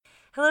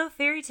Hello,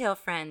 fairy tale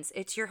friends.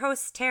 It's your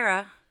host,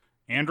 Tara.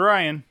 And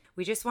Ryan.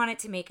 We just wanted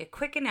to make a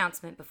quick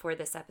announcement before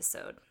this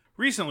episode.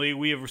 Recently,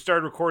 we have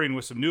started recording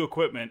with some new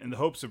equipment in the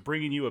hopes of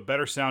bringing you a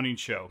better sounding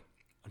show.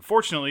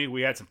 Unfortunately,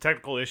 we had some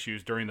technical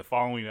issues during the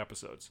following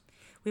episodes.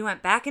 We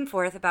went back and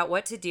forth about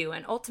what to do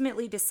and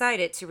ultimately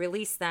decided to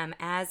release them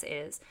as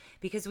is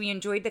because we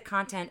enjoyed the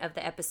content of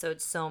the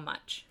episodes so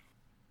much.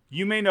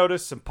 You may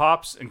notice some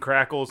pops and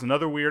crackles and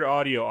other weird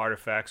audio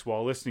artifacts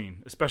while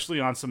listening,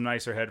 especially on some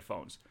nicer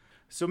headphones.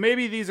 So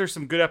maybe these are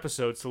some good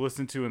episodes to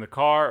listen to in the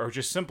car or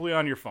just simply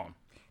on your phone.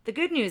 The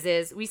good news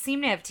is we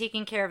seem to have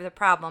taken care of the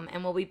problem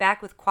and we'll be back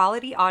with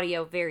quality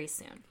audio very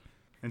soon.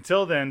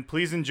 Until then,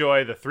 please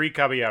enjoy The Three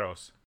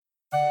Caballeros.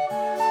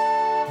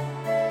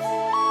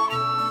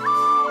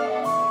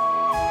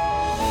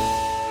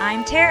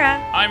 I'm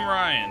Tara. I'm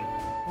Ryan.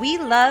 We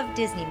love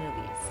Disney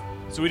movies.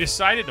 So we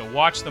decided to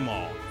watch them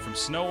all, from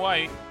Snow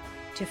White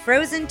to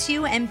Frozen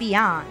 2 and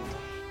beyond.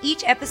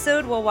 Each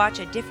episode will watch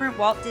a different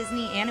Walt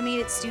Disney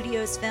Animated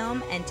Studios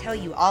film and tell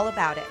you all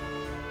about it.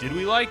 Did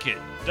we like it?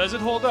 Does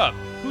it hold up?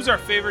 Who's our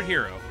favorite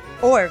hero?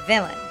 Or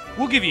villain.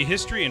 We'll give you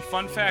history and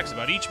fun facts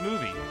about each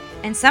movie.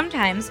 And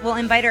sometimes we'll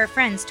invite our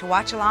friends to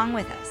watch along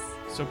with us.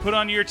 So put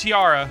on your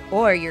tiara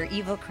or your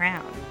evil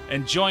crown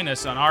and join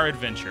us on our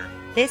adventure.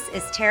 This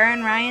is Tara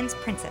and Ryan's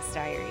Princess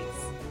Diaries.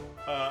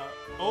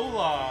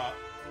 Hola,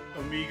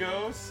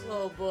 amigos.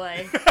 Oh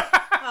boy.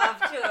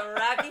 Off to a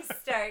rocky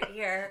start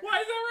here.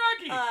 Why is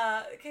that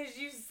rocky? Because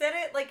you said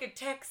it like a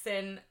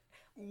Texan.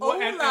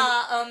 What,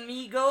 Hola,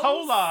 amigos.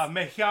 Hola,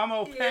 me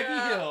llamo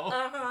Peggy Hill.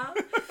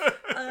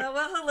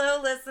 Well,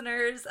 hello,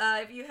 listeners.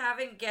 If you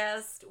haven't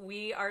guessed,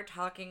 we are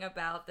talking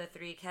about The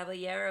Three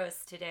Caballeros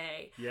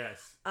today.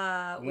 Yes.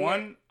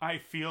 I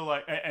feel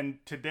like, and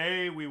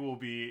today we will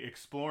be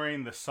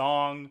exploring the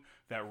song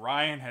that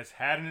Ryan has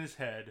had in his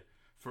head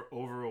for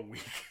over a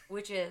week.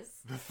 Which is?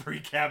 The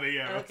Three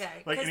Caballeros.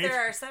 Okay, because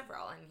there are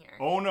several in here.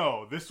 Oh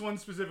no, this one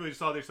specifically just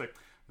saw this like,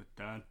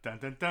 dun dun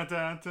dun dun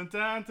dun dun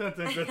dun dun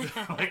dun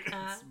dun. Like,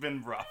 it's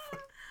been rough.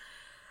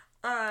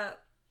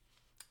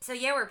 So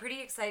yeah, we're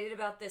pretty excited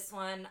about this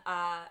one.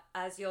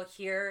 As you'll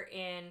hear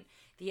in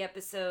the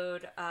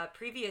episode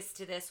previous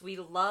to this, we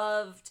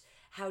loved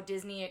how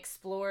Disney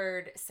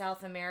explored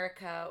South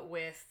America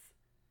with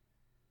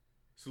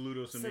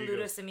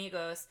Saludos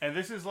Amigos. And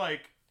this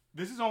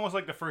is almost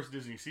like the first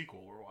Disney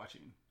sequel we're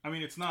watching. I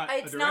mean, it's not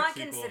It's a direct not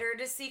sequel,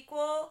 considered a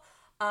sequel.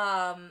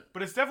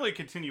 But it's definitely a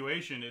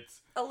continuation.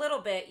 It's a little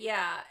bit,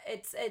 yeah.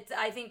 It's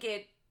I think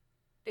it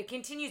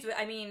continues with,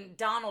 I mean,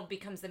 Donald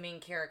becomes the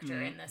main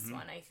character in this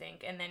one, I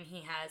think, and then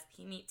he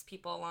meets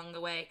people along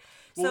the way.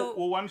 Well,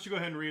 why don't you go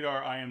ahead and read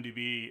our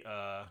IMDb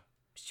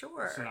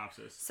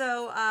synopsis?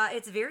 So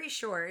it's very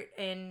short.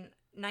 In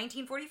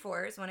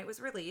 1944 is when it was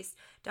released.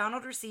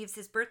 Donald receives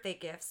his birthday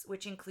gifts,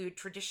 which include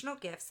traditional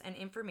gifts and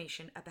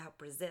information about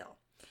Brazil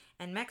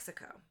and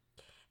Mexico,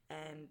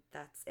 and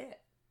that's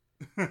it.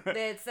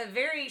 It's a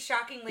very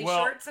shockingly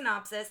short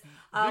synopsis.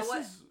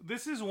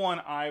 This is one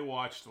I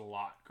watched a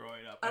lot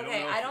growing up.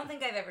 Okay, I don't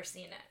think I've ever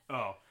seen it.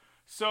 Oh.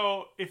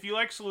 So, if you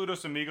like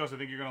Saludos Amigos, I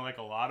think you're going to like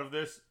a lot of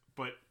this,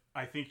 but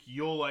I think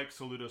you'll like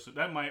Saludos.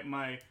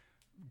 My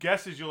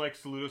guess is you'll like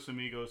Saludos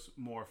Amigos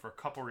more for a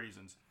couple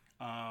reasons.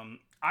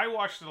 I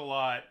watched it a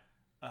lot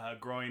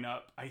growing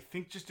up. I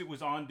think just it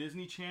was on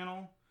Disney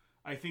Channel.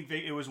 I think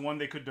it was one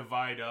they could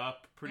divide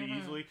up pretty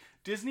easily.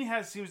 Disney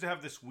seems to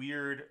have this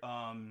weird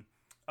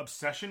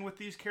obsession with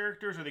these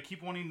characters, or they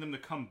keep wanting them to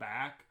come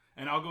back,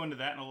 and I'll go into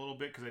that in a little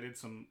bit because I did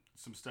some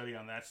study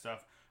on that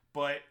stuff.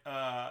 But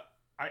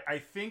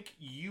I think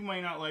you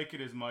might not like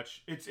it as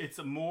much. It's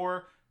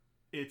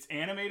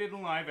animated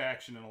and live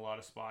action in a lot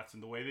of spots,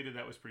 and the way they did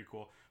that was pretty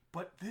cool.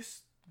 But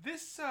this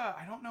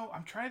I don't know.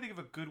 I'm trying to think of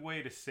a good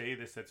way to say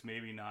this that's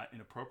maybe not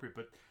inappropriate,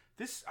 but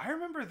I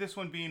remember this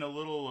one being a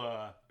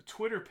little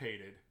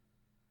Twitter-pated.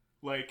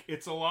 Like,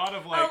 it's a lot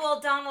of, like... Oh,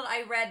 well, Donald,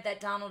 I read that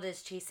Donald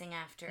is chasing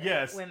after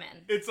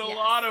women. It's a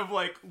lot of,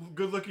 like,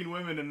 good-looking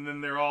women, and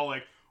then they're all,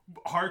 like,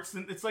 hearts,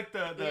 and it's like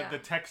the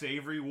Tex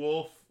Avery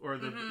wolf, or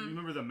you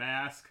remember The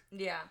Mask?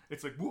 Yeah.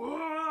 It's like,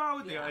 whoa,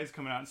 with the eyes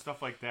coming out and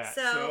stuff like that.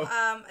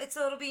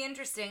 So it'll be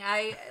interesting.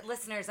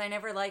 Listeners, I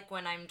never like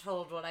when I'm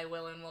told what I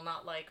will and will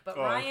not like, but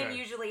Ryan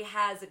usually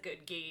has a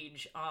good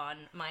gauge on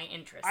my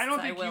interests. I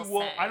don't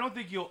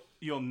think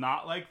you'll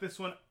not like this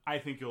one. I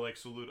think you'll like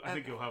Saludo. I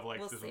think you'll have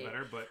this one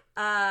better.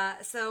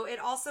 But so it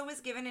also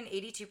was given an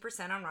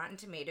 82% on Rotten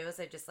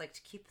Tomatoes. I just like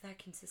to keep that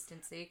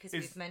consistency because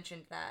we've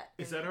mentioned that.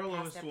 Is that our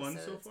lowest one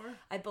so far?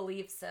 I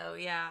believe so.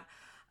 Yeah.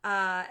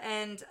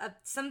 And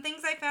some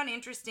things I found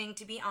interesting.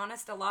 To be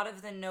honest, a lot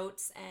of the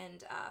notes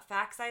and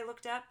facts I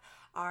looked up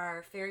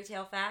are fairy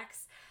tale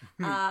facts.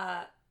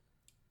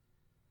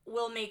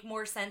 Will make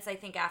more sense, I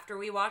think, after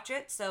we watch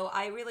it. So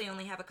I really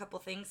only have a couple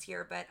things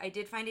here, but I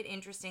did find it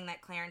interesting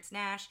that Clarence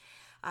Nash,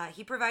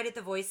 he provided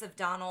the voice of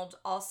Donald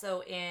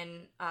also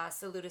in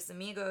Saludos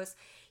Amigos.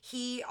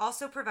 He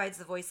also provides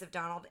the voice of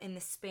Donald in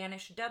the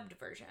Spanish dubbed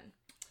version.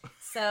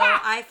 So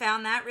I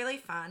found that really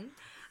fun.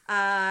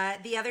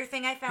 The other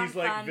thing I found he's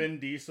like Vin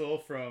Diesel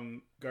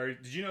from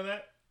Guardians. Did you know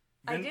that?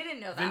 I didn't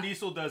know that. Vin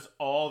Diesel does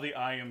all the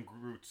I am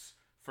Groots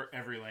for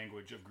every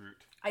language of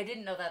Groot. I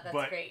didn't know that.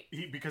 That's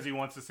great. Because he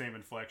wants the same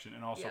inflection,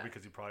 and also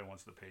because he probably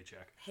wants the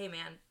paycheck. Hey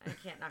man, I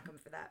can't knock him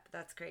for that, but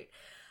that's great.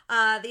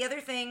 The other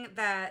thing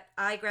that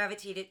I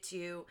gravitated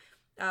to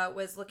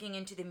was looking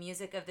into the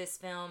music of this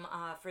film.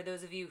 For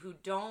those of you who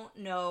don't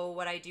know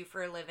what I do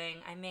for a living,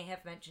 I may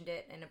have mentioned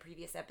it in a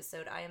previous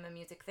episode. I am a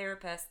music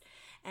therapist,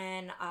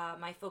 and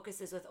my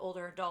focus is with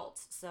older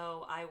adults.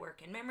 So I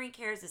work in memory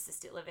cares,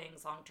 assisted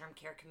livings, long-term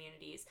care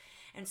communities.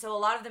 And so a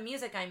lot of the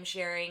music I'm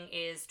sharing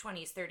is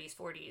 20s, 30s,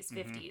 40s,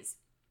 50s,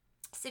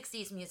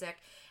 60s music.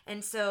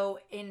 And so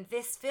in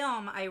this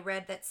film, I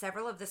read that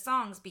several of the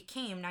songs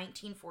became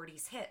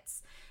 1940s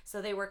hits. So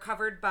they were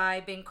covered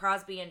by Bing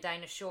Crosby and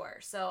Dinah Shore.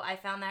 So I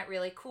found that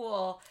really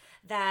cool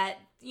that,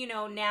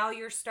 now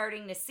you're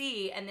starting to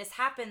see, and this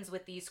happens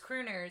with these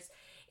crooners,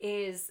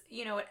 is,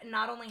 it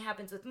not only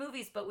happens with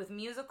movies, but with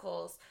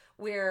musicals,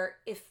 where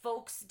if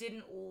folks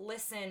didn't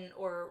listen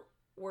or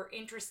were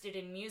interested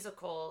in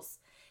musicals,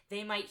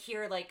 they might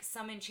hear like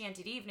Some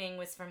Enchanted Evening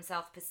was from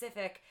South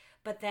Pacific,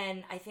 but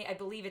then I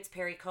believe it's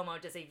Perry Como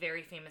does a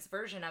very famous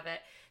version of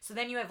it. So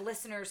then you have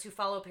listeners who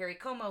follow Perry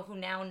Como who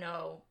now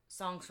know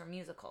songs from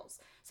musicals.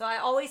 So I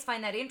always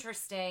find that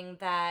interesting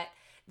that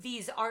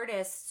these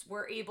artists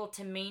were able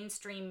to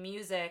mainstream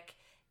music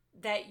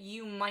that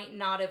you might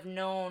not have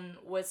known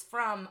was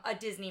from a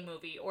Disney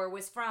movie or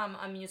was from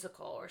a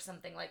musical or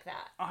something like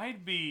that.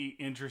 I'd be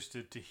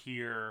interested to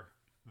hear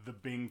the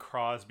Bing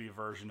Crosby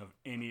version of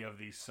any of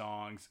these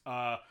songs.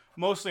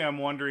 Mostly I'm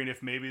wondering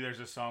if maybe there's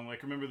a song,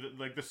 remember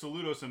the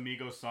Saludos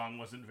Amigos song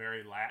wasn't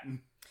very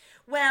Latin.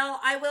 Well,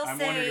 I will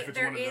say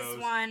there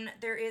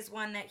is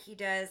one that he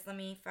does. Let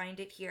me find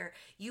it here.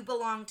 You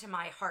Belong to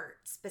My Heart.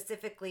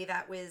 Specifically,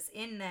 that was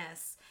in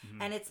this,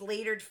 and it's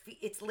later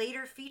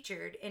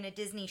featured in a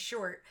Disney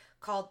short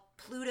called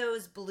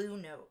Pluto's Blue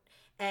Note,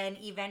 and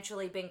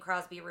eventually Bing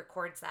Crosby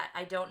records that.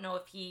 I don't know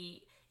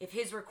if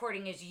his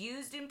recording is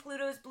used in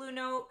Pluto's Blue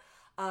Note,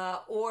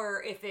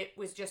 or if it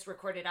was just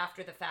recorded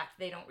after the fact.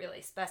 They don't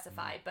really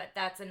specify, but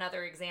that's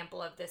another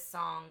example of this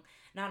song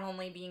not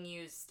only being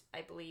used,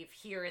 I believe,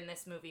 here in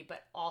this movie,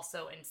 but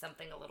also in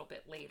something a little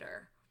bit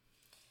later.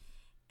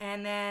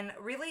 And then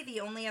really the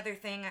only other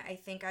thing I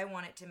think I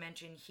wanted to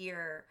mention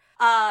here,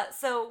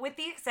 so with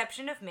the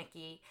exception of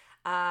Mickey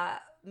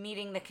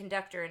meeting the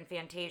conductor in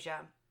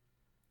Fantasia,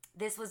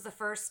 this was the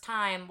first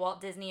time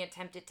Walt Disney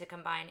attempted to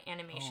combine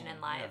animation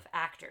and live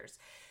actors.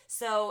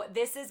 So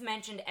this is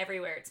mentioned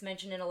everywhere. It's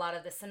mentioned in a lot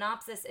of the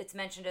synopsis. It's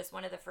mentioned as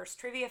one of the first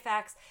trivia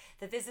facts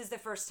that this is the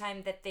first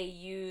time that they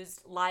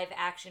used live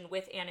action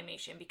with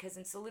animation, because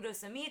in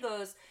Saludos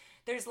Amigos,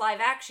 there's live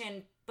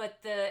action,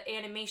 but the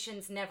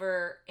animations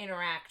never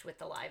interact with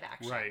the live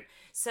action. Right.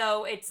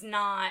 So it's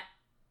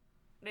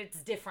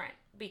different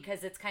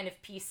because it's kind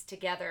of pieced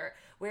together,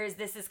 whereas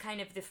this is kind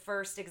of the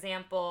first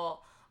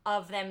example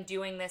of them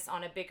doing this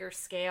on a bigger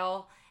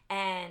scale.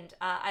 And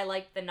I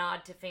like the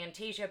nod to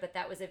Fantasia, but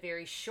that was a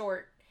very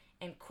short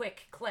and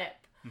quick clip.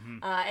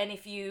 And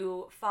if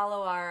you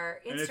follow our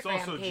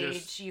Instagram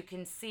page, you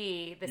can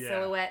see the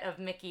silhouette of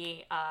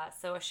Mickey.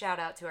 So a shout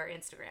out to our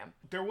Instagram.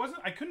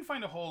 I couldn't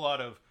find a whole lot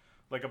of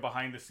a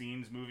behind the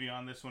scenes movie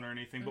on this one or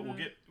anything, but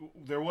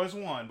there was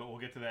one, but we'll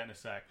get to that in a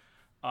sec.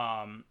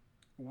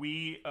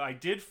 I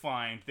did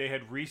find they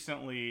had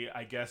recently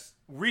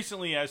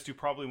as to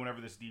probably whenever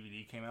this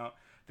DVD came out,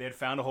 they had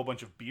found a whole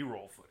bunch of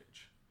B-roll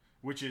footage,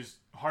 which is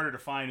harder to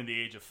find in the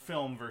age of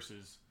film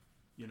versus,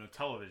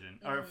 television,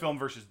 or film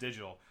versus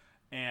digital.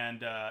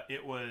 And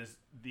it was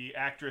the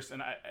actress,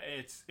 and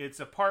it's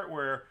a part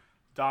where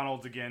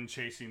Donald's again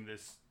chasing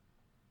this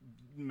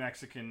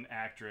Mexican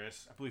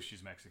actress. I believe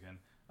she's Mexican,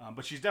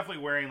 but she's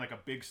definitely wearing a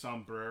big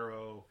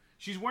sombrero.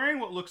 She's wearing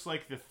what looks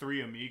like the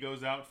Three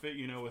Amigos outfit,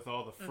 with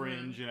all the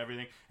fringe and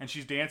everything. And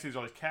she's dancing. There's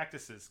all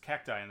these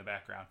cacti in the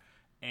background.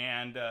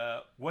 And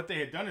what they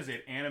had done is they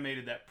had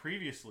animated that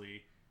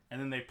previously, and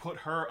then they put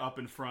her up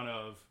in front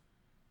of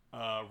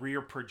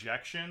rear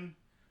projection.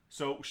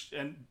 So,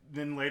 and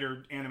then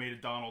later animated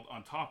Donald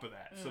on top of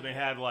that. So they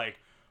had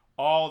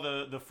all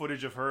the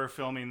footage of her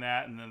filming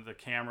that, and then the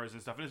cameras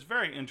and stuff. And it's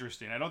very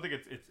interesting. I don't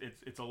think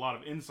it's a lot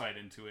of insight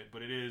into it,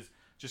 but it is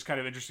just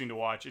kind of interesting to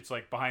watch. It's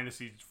behind the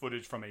scenes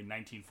footage from a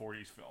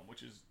 1940s film,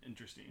 which is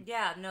interesting.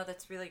 Yeah, no,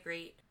 that's really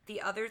great.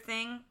 The other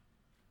thing,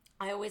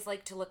 I always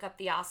like to look up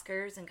the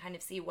Oscars and kind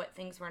of see what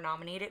things were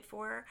nominated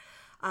for.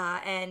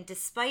 And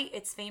despite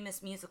its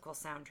famous musical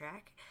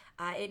soundtrack,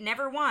 it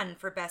never won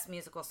for Best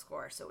Musical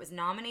Score. So it was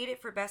nominated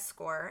for Best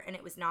Score, and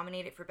it was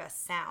nominated for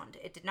Best Sound.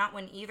 It did not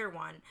win either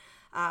one.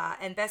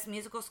 And Best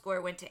Musical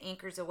Score went to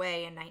Anchors Away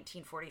in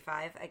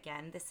 1945.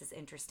 Again, this is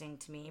interesting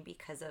to me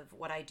because of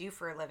what I do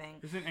for a living.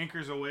 Isn't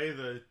Anchors Away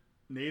the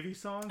Navy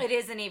song? It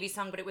is a Navy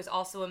song, but it was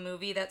also a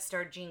movie that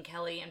starred Gene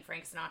Kelly, and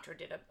Frank Sinatra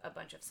did a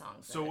bunch of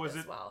songs as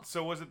well.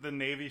 So was it the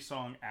Navy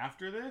song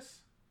after this?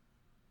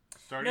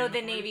 Starting No, in the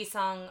 40s? Navy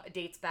song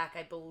dates back,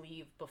 I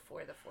believe,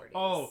 before the 40s.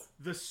 Oh,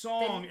 the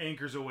song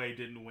Anchors Away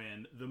didn't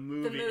win. The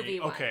movie. The movie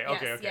one. Okay.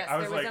 Yes, I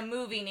was there was like, a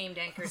movie named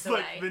Anchors it's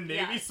Away. like the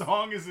Navy Yes.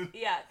 song is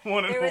Yeah,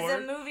 one and there was four.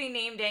 a movie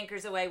named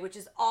Anchors Away, which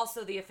is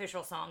also the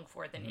official song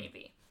for the Mm-hmm.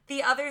 Navy.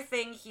 The other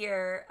thing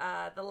here,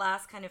 the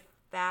last kind of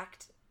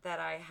fact that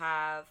I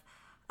have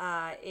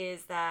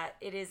is that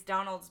it is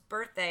Donald's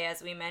birthday,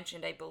 as we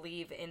mentioned, I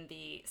believe, in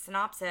the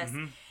synopsis.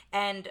 Mm-hmm.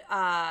 And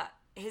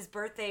his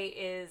birthday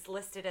is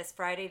listed as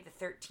Friday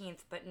the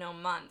 13th, but no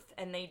month.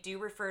 And they do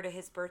refer to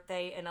his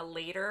birthday in a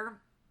later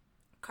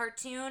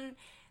cartoon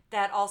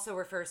that also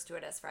refers to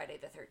it as Friday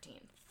the 13th.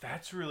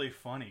 That's really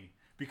funny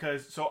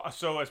because so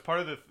as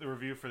part of the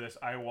review for this,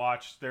 I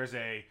watched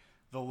The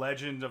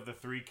Legend of the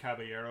Three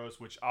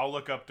Caballeros, which I'll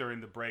look up during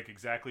the break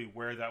exactly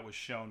where that was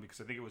shown because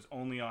I think it was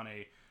only on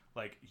a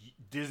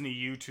Disney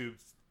YouTube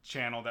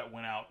channel that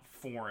went out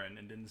foreign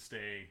and didn't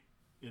stay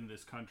in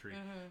this country.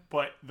 Mm-hmm.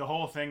 But the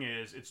whole thing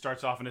is it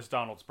starts off and it's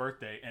Donald's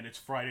birthday and it's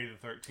Friday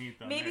the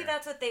 13th on Maybe there.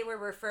 that's what they were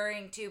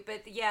referring to,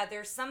 but yeah,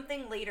 there's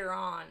something later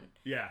on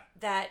Yeah.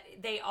 that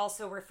they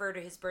also refer to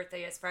his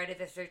birthday as Friday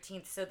the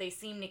 13th, so they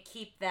seem to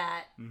keep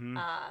that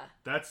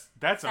That's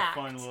a fact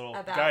fun little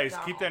about guys,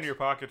 Donald. keep that in your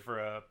pocket for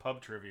a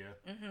pub trivia.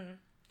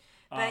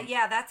 but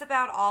yeah, that's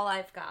about all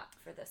I've got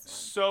for this one.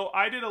 So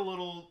I did a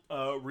little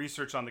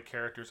research on the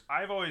characters.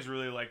 I've always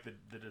really liked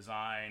the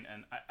design,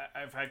 and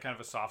I've had kind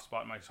of a soft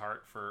spot in my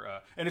heart for.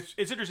 And it's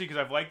interesting because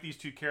I've liked these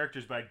two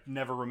characters, but I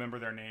never remember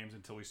their names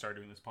until we started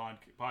doing this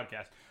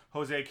podcast.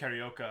 Jose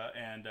Carioca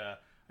and I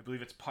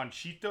believe it's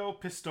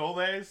Panchito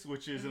Pistoles,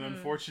 which is an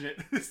unfortunate.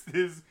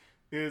 His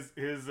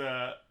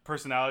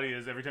personality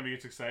is every time he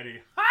gets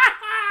excited,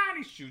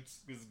 he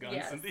shoots his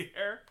guns in the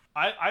air.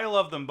 I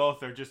love them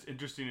both. They're just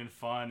interesting and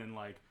fun, and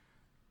like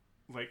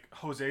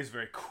Jose's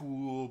very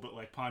cool, but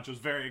like Pancho's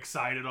very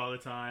excited all the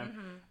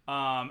time.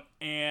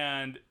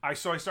 And I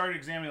started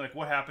examining like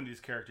what happened to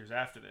these characters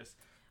after this.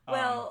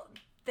 Well,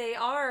 they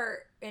are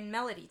in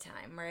Melody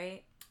Time,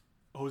 right?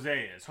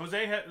 Jose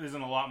is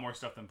in a lot more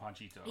stuff than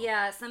Panchito.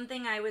 Yeah,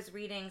 something I was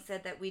reading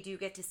said that we do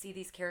get to see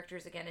these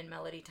characters again in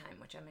Melody Time,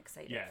 which I'm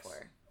excited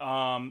for.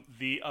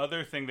 The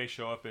other thing they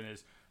show up in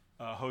is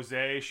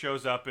Jose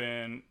shows up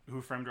in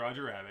Who Framed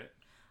Roger Rabbit.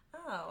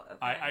 Oh, okay.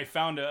 I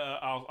found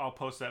I'll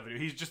post that video.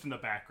 He's just in the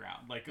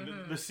background, like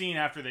the scene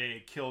after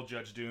they kill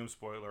Judge Doom.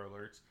 Spoiler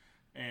alerts.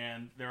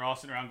 And they're all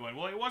sitting around going,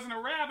 "Well, he wasn't a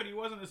rabbit. He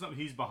wasn't something."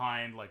 He's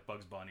behind like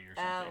Bugs Bunny or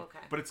something. Oh, okay.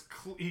 But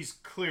he's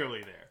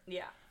clearly there.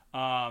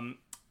 Yeah.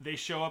 They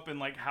show up in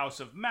like House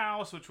of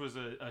Mouse, which was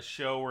a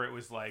show where it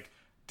was like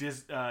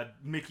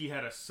Mickey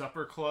had a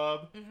supper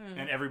club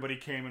and everybody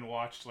came and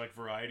watched like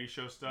variety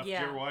show stuff. Yeah.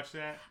 Did you ever watch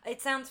that? It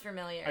sounds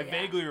familiar. I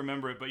vaguely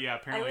remember it, but yeah,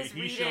 apparently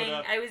he showed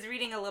up. I was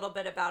reading a little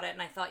bit about it,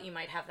 and I thought you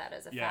might have that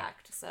as a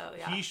fact. So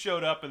yeah, he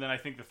showed up, and then I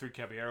think the Three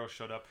Caballeros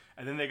showed up,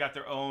 and then they got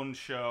their own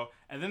show,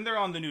 and then they're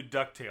on the new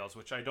DuckTales,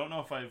 which I don't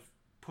know if I've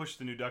pushed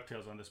the new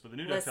DuckTales on this, but the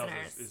new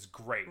DuckTales is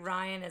great.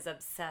 Ryan is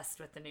obsessed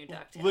with the new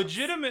DuckTales.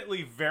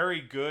 Legitimately very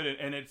good,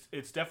 and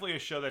it's definitely a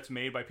show that's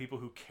made by people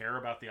who care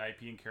about the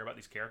IP and care about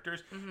these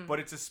characters, but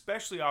it's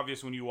especially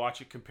obvious when you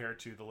watch it compared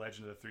to The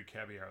Legend of the Three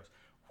Caballeros,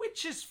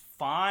 which is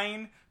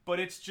fine, but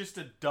it's just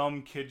a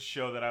dumb kids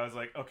show that I was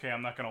like, okay,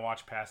 I'm not going to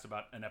watch past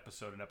about an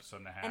episode and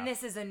a half. And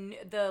this is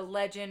the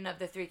Legend of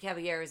the Three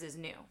Caballeros is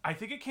new. I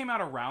think it came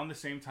out around the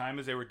same time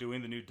as they were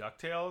doing the new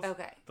DuckTales.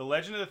 Okay. The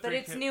Legend of the Three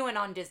But it's new and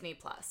on Disney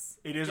Plus.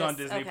 It is on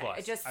Disney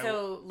Plus. Just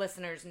so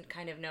listeners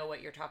kind of know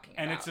what you're talking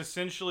about. And it's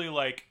essentially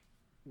like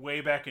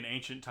way back in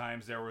ancient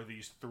times, there were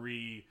the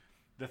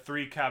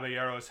three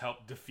caballeros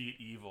helped defeat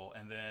evil,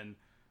 and then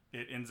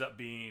it ends up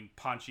being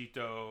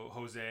Panchito,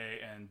 Jose,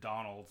 and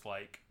Donald's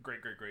like great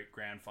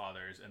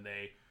grandfathers, and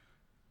they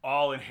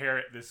all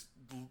inherit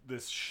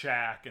this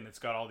shack, and it's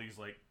got all these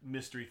like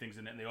mystery things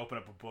in it. And they open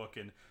up a book,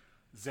 and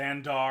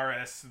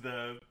Xandaris,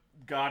 the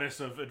goddess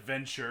of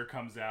adventure,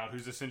 comes out,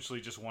 who's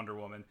essentially just Wonder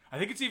Woman. I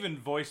think it's even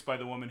voiced by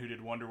the woman who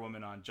did Wonder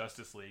Woman on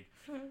Justice League,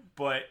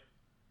 but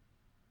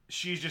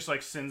she's just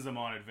like sends them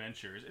on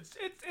adventures.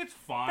 It's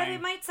fine. But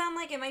it might sound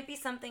like it might be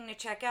something to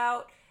check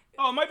out.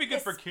 Oh, it might be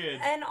good for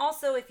kids. And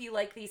also, if you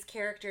like these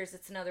characters,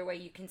 it's another way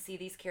you can see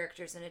these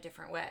characters in a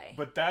different way.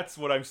 But that's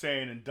what I'm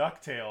saying. In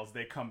DuckTales,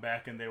 they come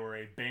back and they were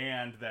a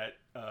band that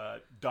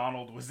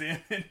Donald was in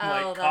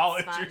like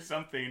college or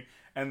something,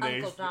 and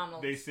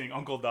they sing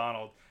Uncle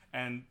Donald.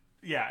 And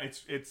yeah,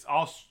 it's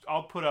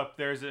I'll put up.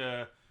 There's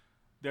a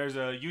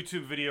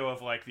YouTube video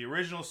of like the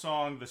original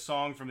song, the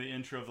song from the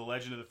intro of The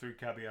Legend of the Three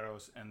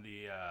Caballeros, and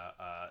the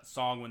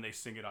song when they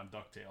sing it on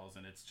DuckTales,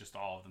 and it's just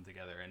all of them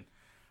together. And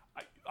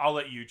I'll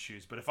let you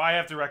choose, but if I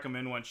have to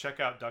recommend one, check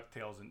out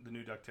DuckTales and the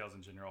new DuckTales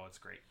in general. It's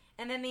great.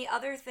 And then the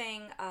other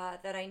thing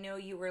that I know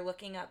you were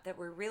looking up that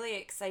we're really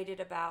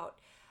excited about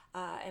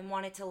and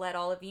wanted to let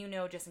all of you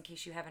know, just in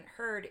case you haven't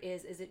heard,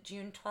 is it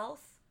June 12th?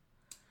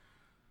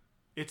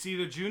 It's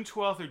either June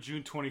 12th or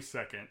June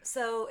 22nd.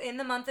 So in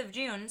the month of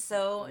June,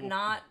 so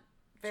not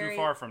very... Too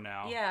far from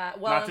now. Yeah,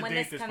 well, not and when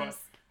this comes...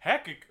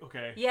 Heck,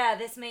 okay. Yeah,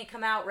 this may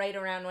come out right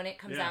around when it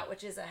comes out,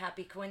 which is a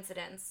happy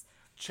coincidence.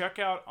 check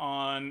out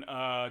on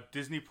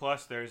Disney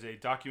Plus. There's a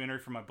documentary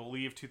from, I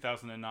believe,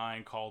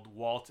 2009 called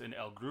Walt and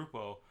El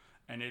Grupo,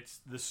 and it's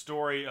the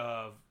story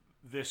of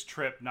this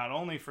trip, not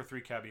only for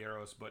Three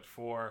Caballeros, but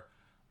for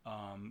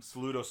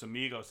Saludos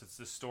Amigos. It's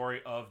the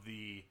story of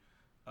the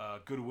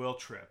Goodwill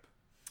trip.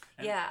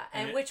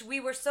 And which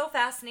we were so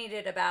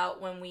fascinated about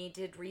when we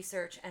did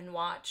research and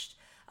watched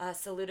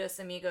Saludos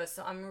Amigos.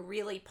 So I'm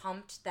really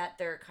pumped that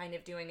they're kind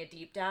of doing a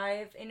deep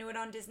dive into it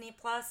on Disney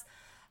Plus.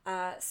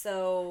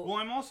 Well,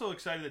 I'm also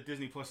excited that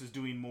Disney Plus is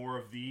doing more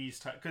of these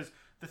because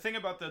the thing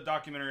about the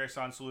documentary I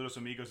saw on Saludos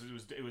Amigos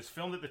is it was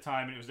filmed at the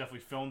time, and it was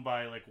definitely filmed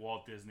by like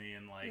Walt Disney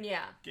and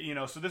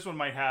so this one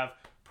might have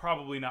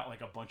probably not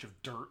like a bunch of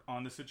dirt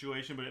on the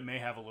situation, but it may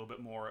have a little bit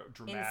more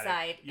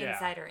dramatic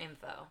insider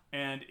info.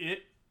 And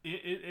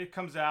it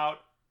comes out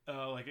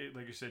like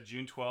you said,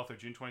 June 12th or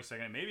June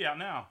 22nd. It may be out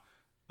now.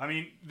 I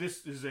mean,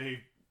 this is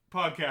a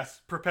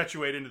podcast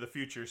perpetuate into the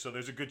future, so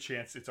there's a good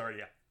chance it's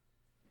already out.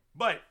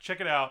 But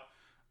check it out.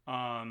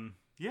 I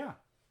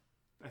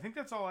think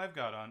that's all I've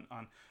got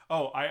on.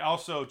 Oh, I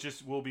also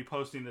just will be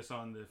posting this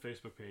on the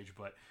Facebook page,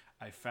 but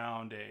I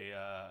found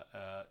a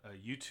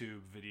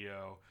YouTube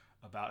video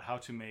about how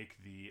to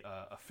make the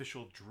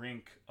official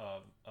drink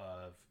of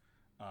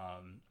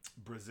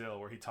Brazil,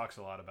 where he talks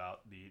a lot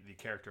about the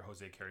character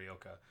Jose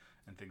Carioca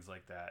and things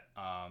like that.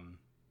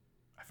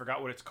 I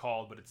forgot what it's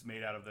called, but it's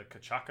made out of the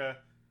cachaca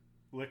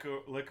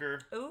liquor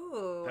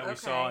that we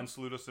saw in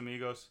Saludos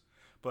Amigos.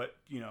 But,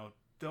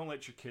 don't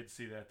let your kids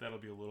see that. That'll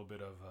be a little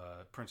bit of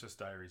Princess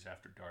Diaries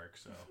after dark.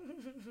 So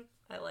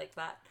I like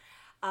that.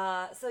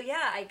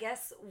 I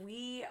guess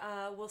we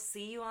will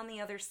see you on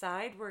the other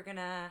side. We're going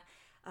to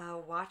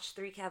watch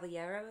Three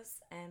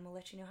Caballeros, and we'll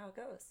let you know how it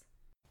goes.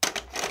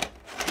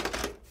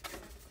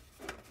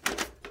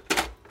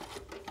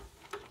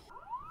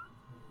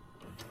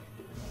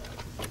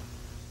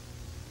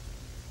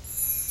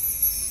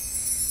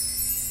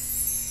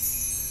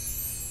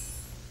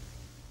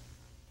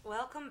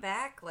 Welcome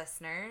back,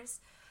 listeners.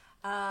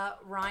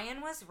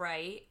 Ryan was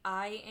right.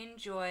 I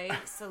enjoy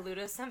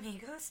Saludos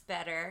Amigos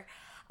better.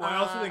 Well, I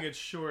also think it's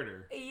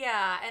shorter.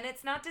 Yeah, and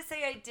it's not to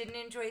say I didn't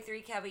enjoy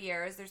Three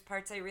Caballeros. There's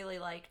parts I really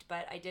liked,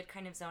 but I did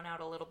kind of zone out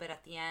a little bit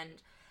at the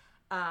end.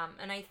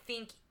 And I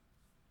think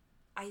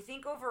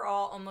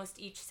overall almost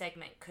each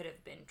segment could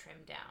have been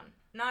trimmed down.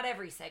 Not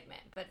every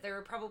segment, but there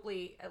were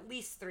probably at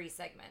least 3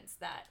 segments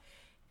that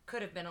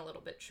could have been a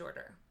little bit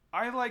shorter.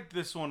 I liked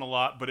this one a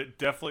lot, but it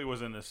definitely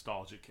was a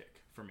nostalgia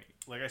kick for me.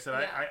 Like I said,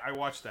 I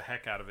watched the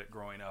heck out of it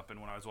growing up, and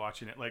when I was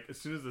watching it, like as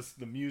soon as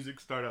the music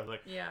started, I was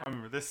like, I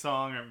remember this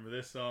song,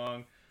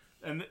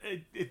 and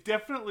it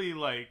definitely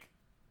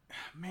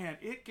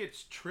it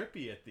gets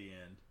trippy at the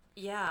end.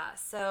 Yeah,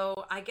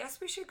 so I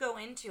guess we should go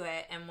into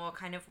it, and we'll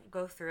kind of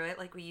go through it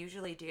like we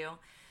usually do.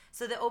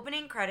 So the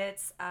opening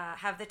credits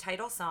have the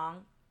title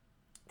song,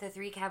 The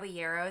Three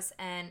Caballeros,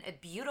 and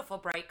beautiful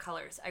bright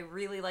colors. I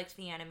really liked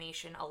the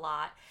animation a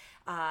lot.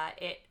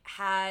 It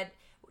had,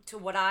 to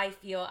what I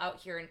feel out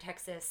here in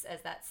Texas,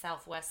 as that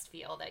Southwest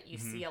feel that you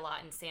see a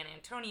lot in San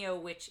Antonio,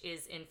 which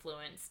is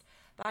influenced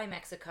by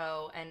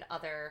Mexico and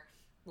other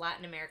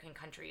Latin American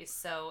countries.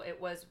 So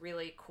it was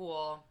really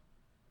cool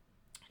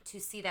to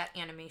see that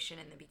animation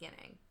in the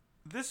beginning.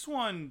 This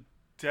one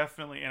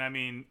definitely, and I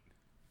mean,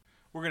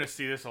 we're going to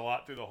see this a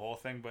lot through the whole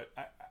thing, but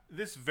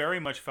this very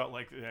much felt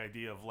like the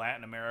idea of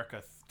Latin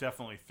America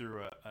definitely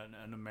through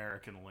an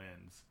American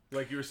lens.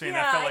 Like you were saying,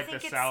 that felt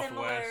like the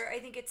Southwest. I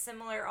think it's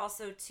similar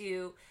also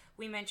to,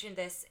 we mentioned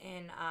this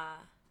in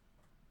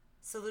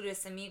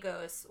Saludos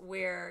Amigos,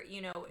 where,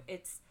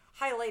 it's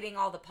highlighting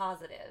all the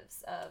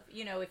posabilities of,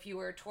 if you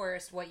were a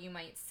tourist, what you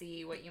might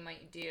see, what you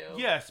might do.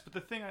 Yes, but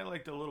the thing I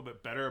liked a little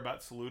bit better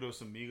about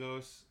Saludos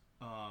Amigos,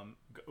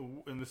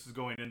 and this is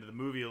going into the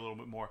movie a little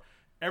bit more,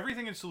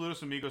 everything in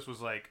Saludos Amigos was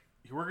like,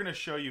 we're going to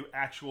show you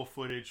actual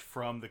footage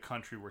from the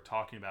country we're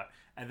talking about,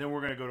 and then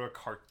we're going to go to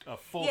a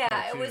full cartoon.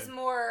 Yeah, it was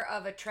more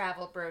of a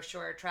travel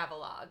brochure,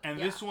 travelogue. And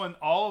this one, almost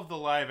all the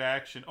live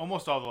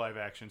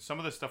action, some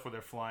of the stuff where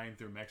they're flying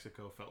through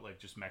Mexico felt like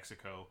just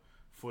Mexico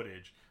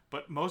footage,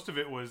 but most of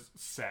it was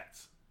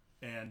sets.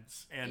 And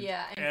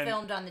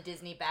filmed on the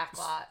Disney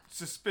backlot.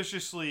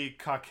 Suspiciously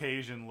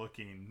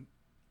Caucasian-looking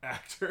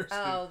actors.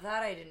 Oh,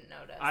 that I didn't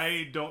notice.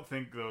 I don't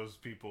think those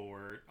people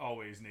were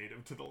always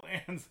native to the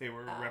lands they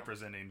were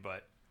representing,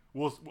 but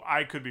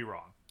I could be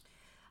wrong.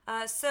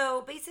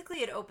 So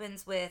basically it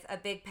opens with a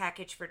big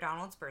package for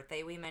Donald's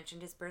birthday. We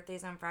mentioned his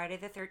birthday's on Friday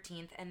the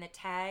 13th, and the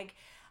tag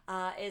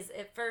is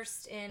at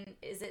first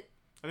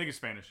I think it's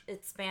Spanish.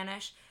 It's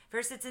Spanish.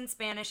 First it's in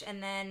Spanish,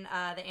 and then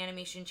the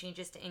animation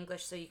changes to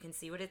English so you can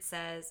see what it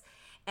says.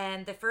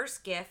 And the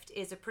first gift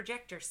is a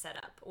projector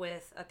setup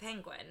with a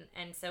penguin.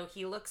 And so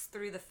he looks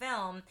through the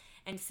film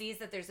and sees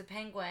that there's a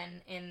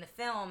penguin in the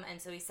film.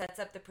 And so he sets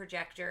up the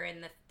projector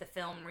and the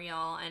film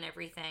reel and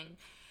everything.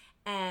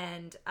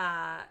 And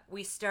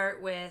we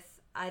start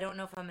with, I don't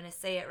know if I'm going to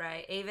say it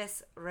right,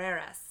 Aves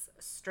Raras,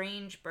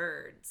 Strange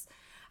Birds.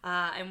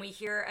 And we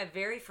hear a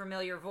very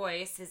familiar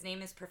voice. His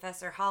name is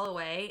Professor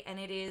Holloway, and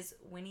it is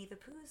Winnie the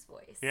Pooh's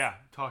voice. Yeah,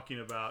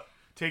 talking about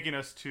taking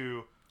us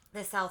to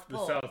The South the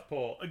Pole. South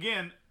Pole.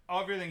 Again,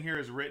 everything here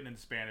is written in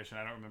Spanish, and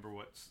I don't remember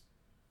what's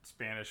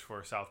Spanish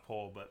for South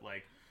Pole, but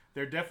like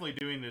they're definitely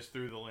doing this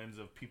through the lens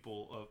of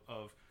people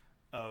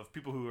of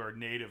people who are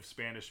native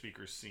Spanish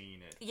speakers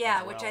seeing it.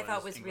 Yeah, as which well I thought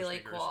as was English really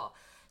speakers. cool.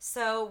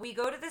 So we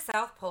go to the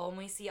South Pole and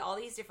we see all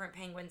these different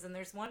penguins, and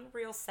there's one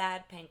real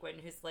sad penguin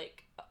who's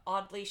like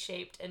oddly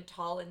shaped and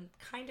tall and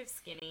kind of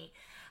skinny.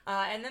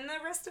 And then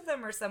the rest of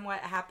them are somewhat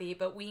happy,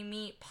 but we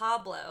meet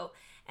Pablo.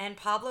 And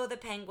Pablo the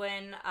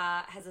penguin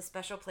has a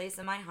special place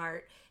in my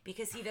heart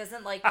because he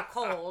doesn't like the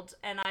cold.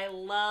 And I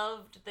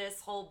loved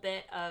this whole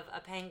bit of a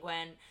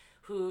penguin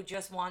who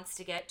just wants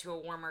to get to a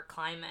warmer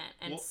climate.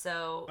 And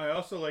so I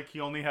also like he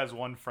only has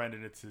one friend,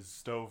 and it's his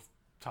stove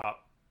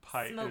top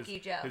pipe. Smokey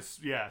Joe.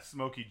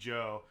 Smokey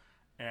Joe.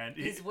 And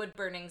his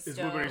wood-burning stove.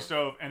 His wood-burning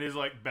stove, and his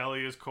like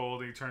belly is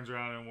cold, and he turns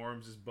around and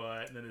warms his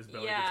butt, and then his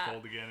belly gets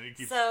cold again, and he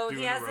keeps doing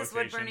he has the this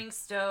rotation. wood-burning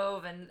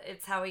stove, and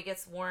it's how he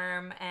gets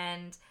warm,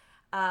 and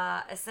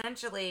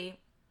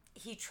essentially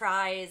he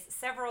tries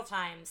several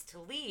times to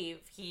leave.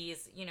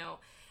 He's,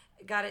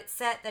 got it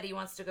set that he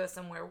wants to go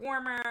somewhere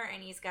warmer,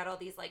 and he's got all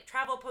these like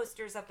travel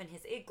posters up in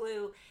his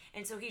igloo,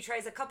 and so he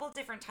tries a couple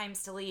different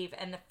times to leave,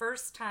 and the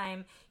first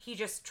time he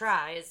just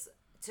tries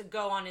to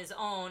go on his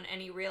own,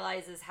 and he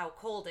realizes how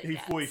cold it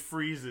gets. He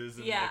freezes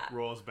and like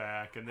rolls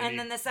back, and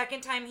then the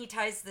second time he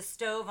ties the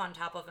stove on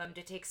top of him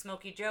to take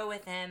Smokey Joe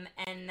with him,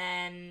 and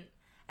then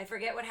I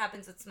forget what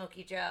happens with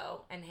Smokey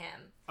Joe and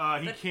him.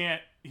 He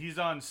can't. He's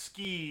on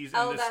skis,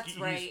 Oh, and that's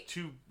right. he's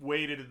too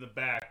weighted in the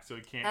back, so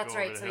he can't. That's go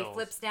right. over the So hills. he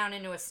flips down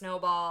into a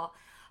snowball,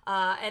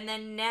 and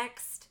then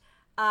next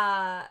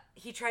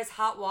he tries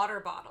hot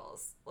water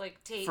bottles,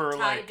 like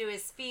tied to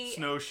his feet,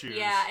 snowshoes.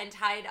 Yeah, and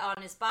tied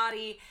on his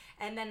body.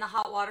 And then the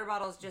hot water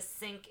bottles just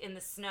sink in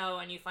the snow,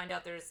 and you find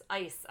out there's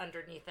ice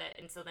underneath it,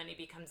 and so then he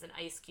becomes an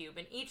ice cube.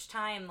 And each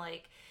time,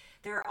 like,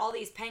 there are all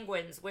these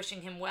penguins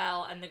wishing him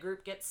well, and the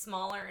group gets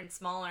smaller and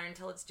smaller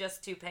until it's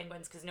just two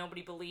penguins because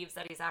nobody believes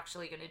that he's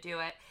actually going to do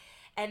it.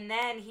 And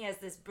then he has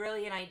this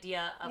brilliant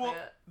idea of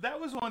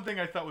that was one thing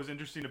I thought was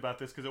interesting about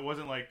this, because it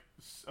wasn't like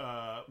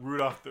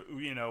Rudolph,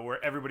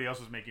 where everybody else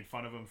was making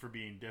fun of him for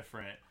being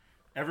different.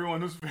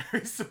 Everyone was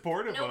very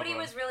supportive of him. Nobody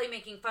was really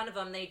making fun of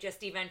him. They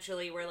just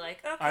eventually were like,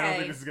 okay. I don't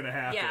think this is going to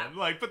happen.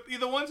 Yeah. But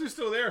the ones who are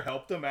still there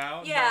helped him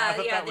out. Yeah, I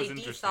thought that was they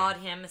interesting. de-thawed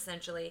him,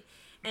 essentially.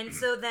 And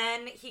so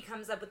then he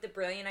comes up with the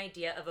brilliant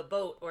idea of a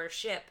boat or a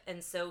ship.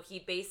 And so he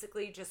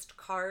basically just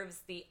carves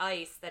the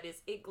ice that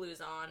his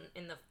igloo's on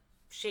in the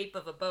shape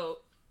of a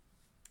boat.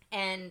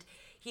 And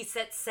he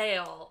sets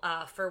sail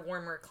for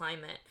warmer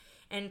climate.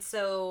 And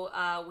so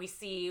we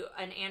see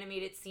an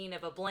animated scene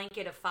of a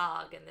blanket of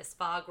fog, and this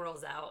fog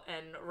rolls out.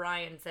 And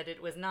Ryan said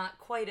it was not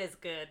quite as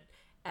good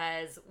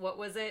as, what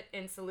was it,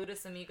 in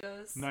Saludos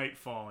Amigos? Night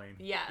falling.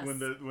 Yes, when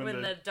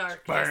the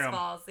darkness bam.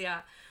 falls,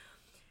 yeah.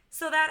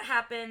 So that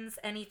happens,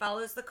 and he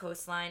follows the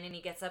coastline, and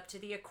he gets up to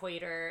the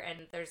equator,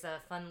 and there's a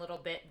fun little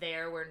bit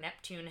there where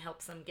Neptune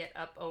helps him get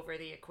up over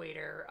the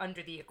equator,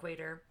 under the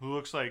equator. Who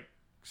looks like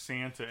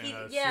Santa in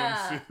a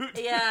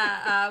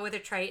swimsuit. With a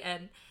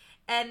Triton.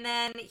 And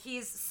then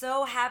he's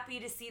so happy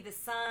to see the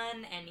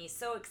sun, and he's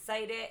so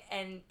excited,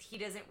 and he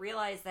doesn't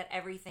realize that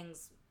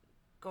everything's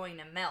going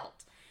to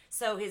melt.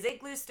 So his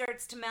igloo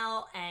starts to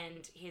melt,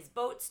 and his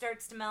boat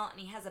starts to melt,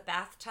 and he has a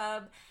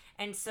bathtub,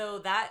 and so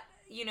that,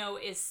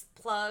 is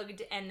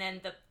plugged, and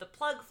then the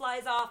plug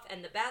flies off,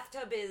 and the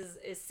bathtub is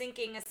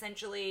sinking,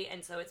 essentially,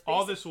 and so it's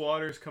all this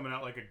water is coming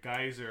out like a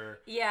geyser.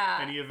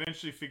 Yeah. And he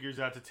eventually figures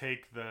out to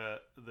take the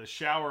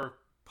shower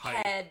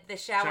pipe. The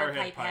shower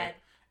pipe head.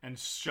 And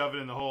shove it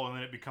in the hole, and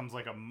then it becomes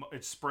like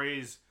it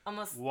sprays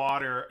almost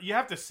water. You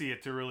have to see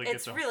it to really get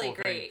it's the really full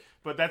great thing.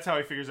 But that's how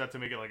he figures out to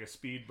make it like a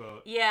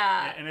speedboat.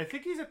 Yeah. And I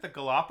think he's at the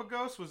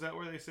Galapagos. Was that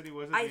where they said he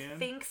was at the end? I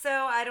think so.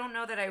 I don't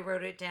know that I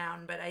wrote it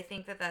down, but I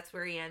think that's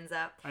where he ends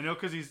up. I know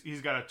because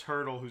he's got a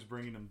turtle who's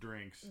bringing him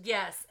drinks.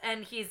 Yes,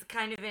 and he's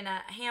kind of in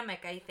a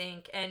hammock, I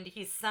think, and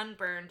he's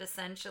sunburned,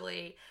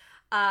 essentially.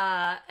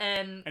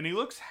 And he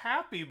looks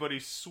happy, but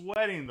he's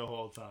sweating the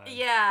whole time.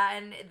 Yeah,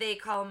 and they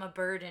call him a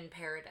bird in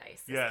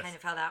paradise. Is yes. kind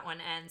of how that one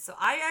ends. So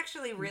I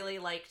actually really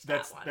liked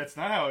that one. That's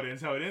not how it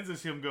ends. How it ends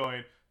is him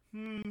going,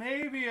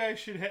 maybe I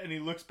should and he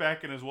looks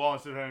back in his wall,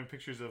 instead of having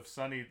pictures of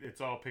sunny,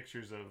 it's all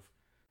pictures of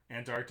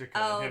Antarctica.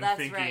 Oh, and him that's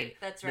thinking, right.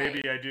 That's right.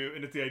 Maybe I do.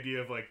 And it's the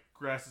idea of like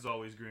grass is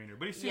always greener.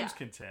 But he seems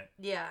content.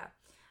 Yeah.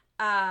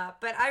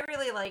 But I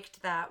really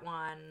liked that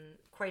one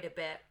quite a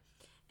bit.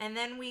 And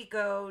then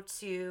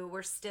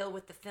we're still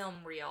with the film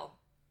reel.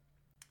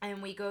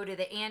 And we go to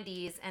the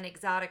Andes and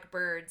exotic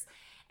birds.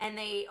 And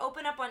they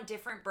open up on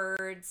different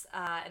birds.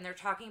 And they're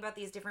talking about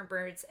these different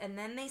birds. And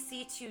then they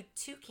see two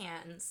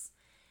toucans.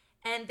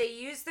 And they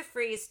use the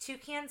phrase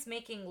toucans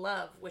making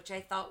love, which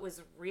I thought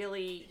was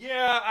really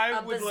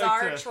a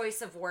bizarre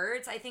choice of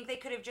words. I think they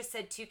could have just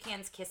said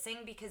toucans kissing,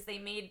 because they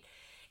made...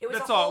 It was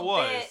That's a whole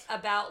all it was. bit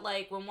about,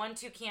 like, when one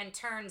toucan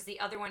turns, the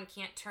other one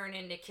can't turn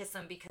in to kiss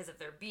them because of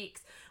their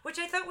beaks, which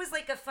I thought was,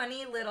 like, a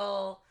funny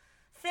little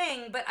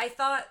thing, but I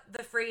thought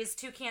the phrase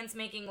toucans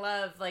making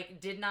love, like,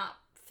 did not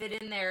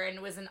fit in there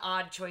and was an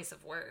odd choice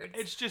of words.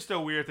 It's just a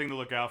weird thing to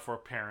look out for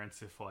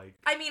parents if like.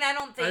 I mean,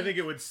 I think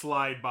it would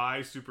slide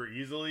by super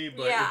easily,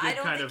 but yeah, it did I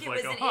don't kind think of it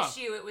like was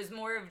an issue. It was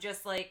more of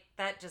just like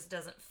that just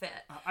doesn't fit.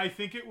 I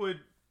think it would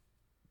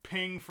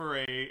ping for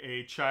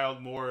a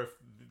child more if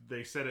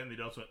they said it and the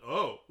adults went,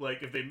 oh,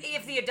 like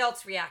if the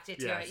adults reacted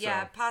to it,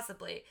 yeah,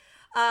 possibly.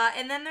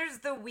 And then there's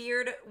the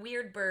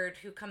weird bird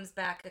who comes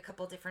back a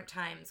couple different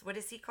times. What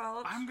is he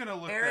called? I'm gonna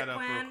look that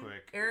up real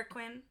quick.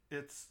 Araquin?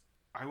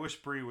 I wish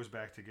Bree was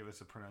back to give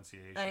us a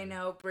pronunciation. I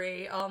know,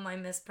 Bree. All my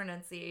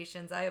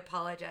mispronunciations. I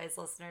apologize,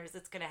 listeners.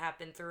 It's gonna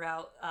happen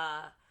throughout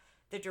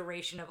the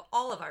duration of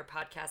all of our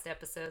podcast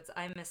episodes.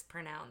 I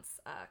mispronounce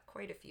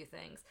quite a few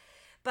things.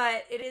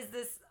 But it is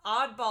this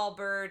oddball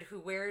bird who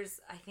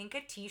wears, I think,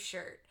 a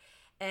t-shirt.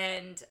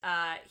 And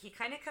he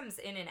kind of comes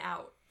in and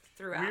out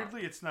throughout.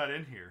 Weirdly, it's not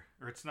in here.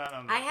 Or it's not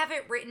on I have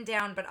it written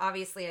down, but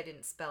obviously I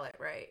didn't spell it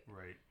right.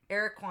 Right.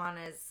 Araquan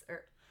is...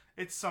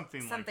 It's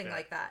something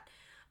like that.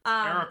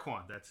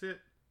 Araquan, that's it.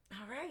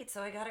 All right,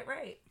 so I got it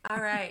right.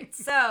 All right.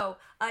 So,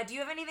 do you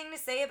have anything to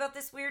say about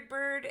this weird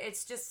bird?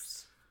 It's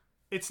just...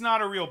 It's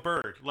not a real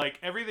bird. Like,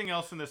 everything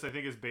else in this, I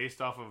think, is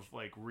based off of,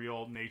 like,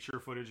 real nature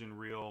footage and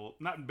real...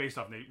 Not based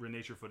off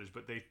nature footage,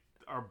 but they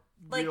are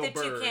like real birds.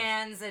 Like the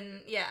toucans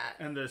and, yeah.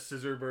 And the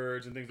scissor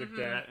birds and things like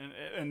that.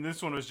 And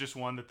this one was just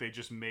one that they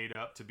just made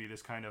up to be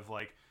this kind of,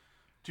 like...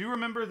 Do you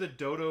remember the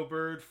dodo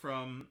bird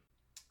from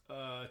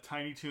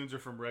Tiny Toons or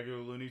from regular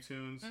Looney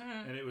Tunes?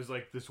 And it was,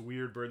 like, this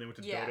weird bird. They went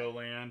to Dodo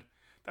Land.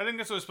 I think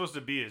that's what it's supposed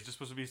to be. It's just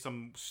supposed to be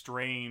some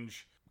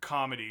strange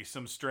comedy,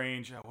 some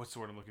strange... what's the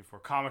word I'm looking for?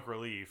 Comic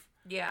relief.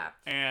 Yeah.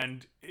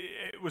 And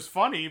it was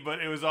funny, but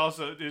it was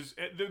also...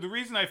 The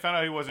reason I found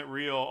out he wasn't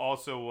real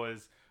also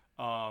was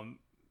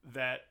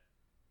that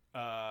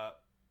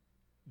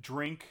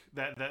drink,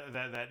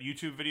 that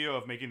YouTube video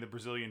of making the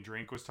Brazilian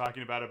drink was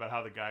talking about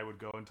how the guy would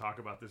go and talk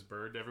about this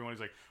bird to everyone.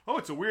 He's like, oh,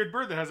 it's a weird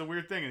bird that has a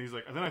weird thing. And he's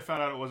like, and then I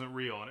found out it wasn't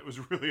real, and it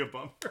was really a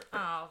bummer.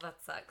 Oh, that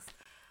sucks.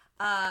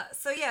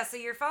 So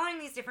you're following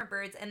these different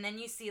birds, and then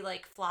you see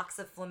like flocks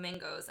of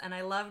flamingos, and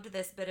I loved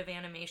this bit of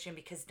animation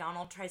because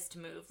Donald tries to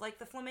move like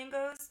the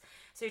flamingos.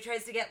 So he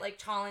tries to get like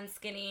tall and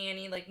skinny, and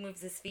he like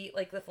moves his feet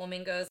like the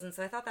flamingos, and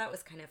so I thought that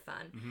was kind of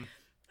fun.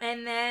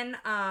 And then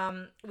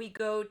we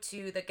go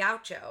to the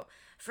gaucho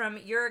from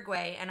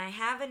Uruguay, and I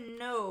have a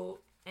note,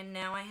 and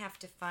now I have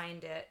to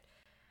find it.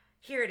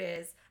 Here it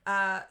is.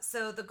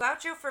 So the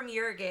gaucho from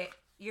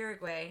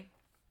Uruguay,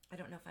 I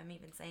don't know if I'm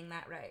even saying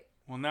that right.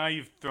 Well, now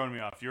you've thrown me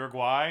off.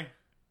 Uruguay?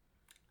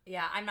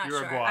 Yeah, I'm not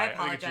Uruguay. sure. I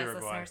apologize,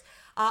 listeners.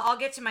 I'll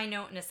get to my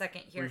note in a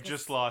second here. We've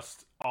just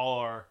lost all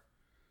our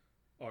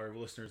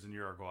listeners in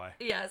Uruguay.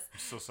 Yes. I'm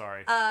so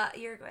sorry.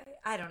 Uruguay?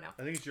 I don't know.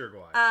 I think it's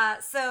Uruguay.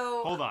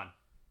 So... Hold on.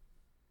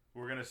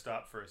 We're going to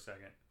stop for a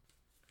second.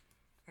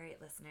 All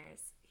right, listeners.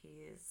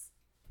 He's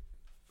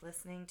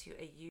listening to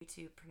a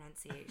YouTube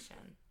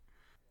pronunciation.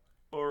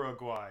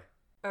 Uruguay.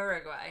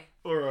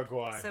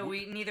 So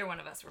neither one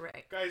of us were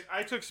right. Guys,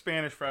 I took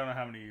Spanish for I don't know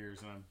how many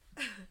years, and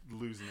I'm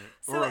losing it.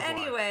 So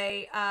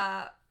anyway,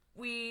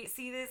 we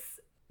see this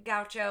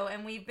gaucho,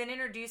 and we've been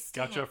introduced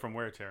to Gaucho him. from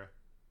where, Tara?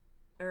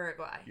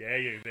 Uruguay.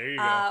 Yeah, there you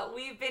go.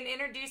 We've been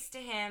introduced to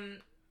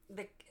him,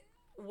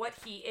 what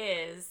he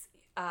is,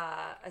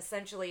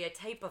 essentially a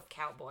type of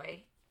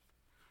cowboy.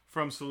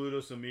 From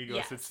Saludos Amigos.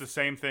 Yes. It's the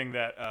same thing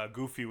that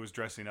Goofy was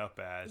dressing up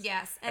as.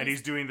 Yes. And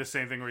he's doing the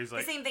same thing where he's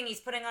like... The same thing. He's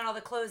putting on all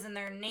the clothes and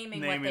they're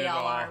naming what they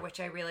all are, which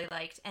I really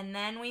liked. And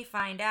then we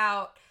find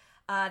out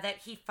that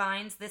he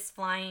finds this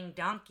flying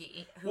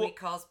donkey who he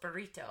calls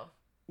Burrito.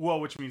 Well,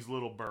 which means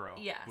little burro.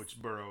 Yes.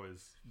 Which burro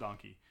is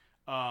donkey.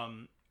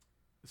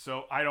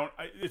 So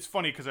it's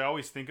funny because I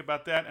always think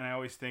about that and I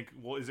always think,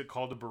 well, is it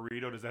called a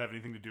burrito? Does that have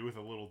anything to do with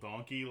a little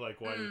donkey? Like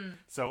what?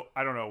 So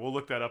I don't know. We'll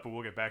look that up and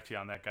we'll get back to you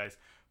on that, guys.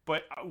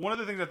 But one of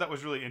the things I thought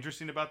was really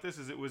interesting about this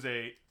is it was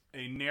a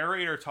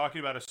narrator talking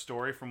about a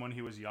story from when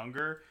he was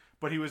younger,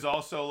 but he was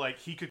also like,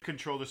 he could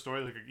control the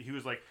story. Like he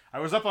was like, I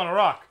was up on a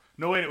rock.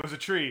 No, wait, it was a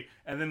tree.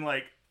 And then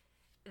like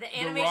the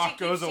animation rock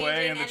goes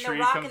away and the tree comes in. And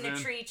the rock in the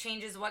tree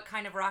changes what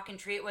kind of rock and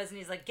tree it was. And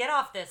he's like, get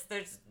off this.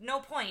 There's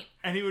no point.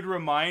 And he would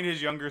remind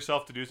his younger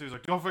self to do so. He's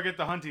like, don't forget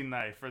the hunting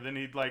knife. Or then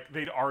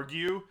they'd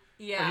argue.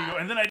 Yeah. And he'd go,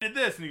 and then I did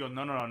this. And he'd go,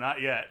 no,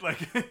 not yet.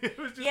 Like, it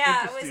was just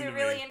it was a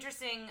really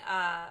interesting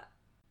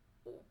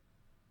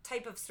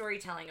type of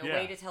storytelling, a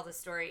way to tell the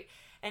story.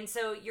 And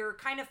so you're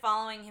kind of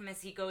following him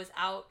as he goes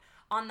out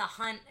on the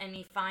hunt and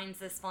he finds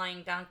this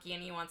flying donkey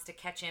and he wants to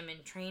catch him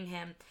and train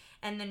him.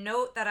 And the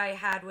note that I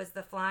had was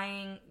the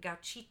flying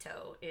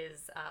gauchito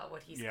is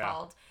what he's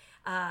called.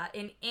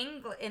 In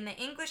the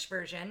English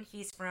version,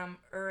 he's from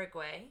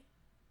Uruguay.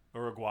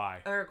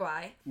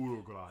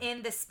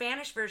 In the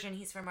Spanish version,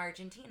 he's from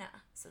Argentina.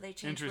 So they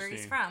changed where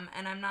he's from.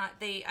 And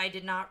I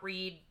did not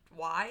read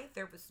why.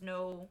 There was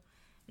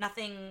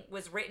nothing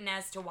was written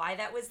as to why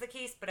that was the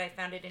case, but I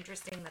found it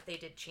interesting that they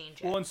did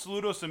change it. Well, in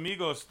Saludos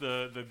Amigos,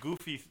 the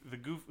goofy,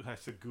 I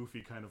said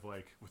goofy kind of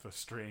like with a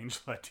strange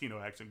Latino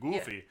accent,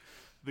 goofy. Yeah.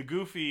 The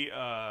goofy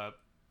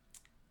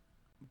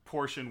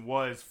portion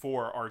was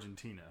for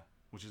Argentina.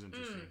 which is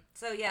interesting.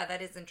 So yeah,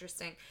 that is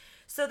interesting.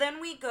 So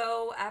then we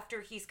go,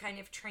 after he's kind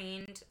of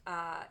trained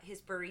his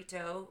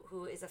burrito,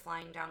 who is a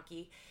flying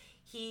donkey.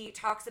 He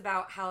talks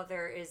about how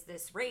there is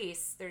this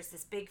race, there's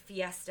this big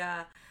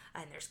fiesta,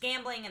 and there's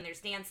gambling, and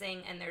there's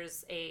dancing, and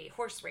there's a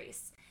horse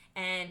race.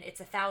 And it's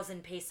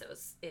 1,000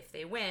 pesos if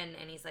they win.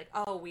 And he's like,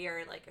 oh, we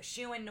are like a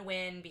shoo-in to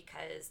win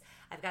because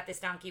I've got this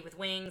donkey with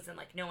wings and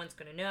like no one's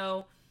going to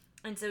know.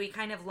 And so he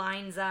kind of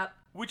lines up.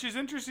 Which is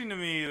interesting to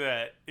me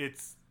that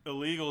it's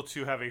illegal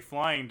to have a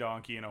flying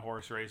donkey in a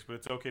horse race, but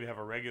it's okay to have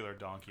a regular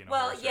donkey in a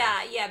horse race.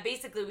 Well, yeah,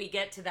 basically we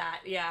get to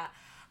that, yeah.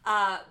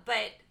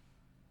 But,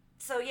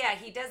 so yeah,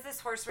 he does this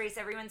horse race,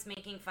 everyone's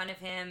making fun of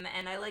him,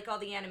 and I like all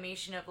the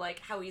animation of like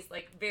how he's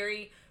like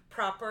very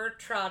proper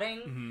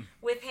trotting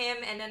with him,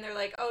 and then they're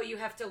like, oh, you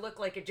have to look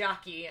like a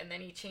jockey, and then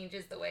he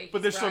changes the way he's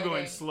But they're riding. still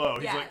going slow.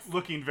 He's like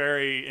looking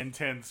very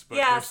intense, but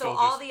yeah, they're so still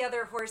all just... the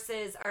other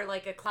horses are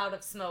like a cloud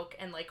of smoke,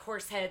 and like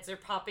horse heads are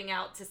popping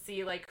out to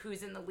see like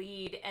who's in the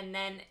lead, and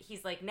then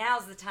he's like,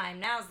 now's the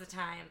time,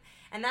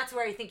 and that's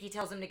where I think he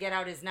tells him to get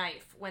out his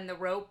knife when the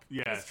rope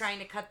is trying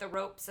to cut the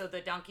rope so the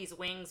donkey's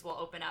wings will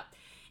open up.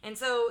 And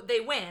so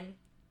they win,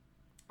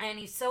 and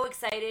he's so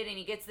excited, and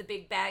he gets the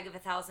big bag of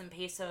 1,000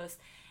 pesos.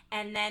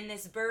 And then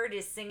this bird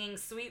is singing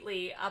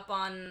sweetly up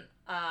on,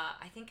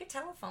 I think, a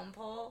telephone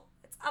pole.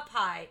 It's up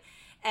high.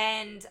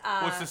 And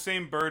well, it's the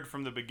same bird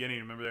from the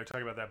beginning. Remember they were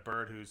talking about that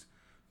bird whose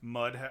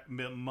mud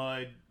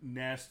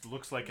nest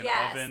looks like an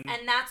oven?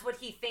 And that's what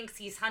he thinks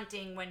he's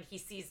hunting when he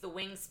sees the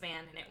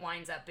wingspan, and it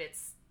winds up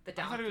it's the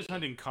donkey. I thought he was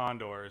hunting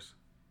condors.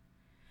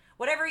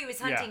 Whatever he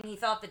was hunting, he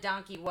thought the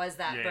donkey was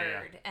that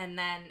bird. And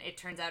then it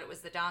turns out it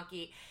was the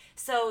donkey.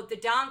 So the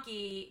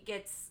donkey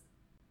gets...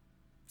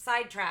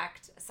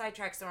 sidetrack's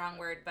the wrong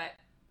word, but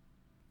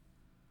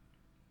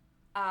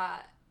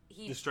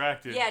he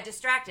distracted. Yeah,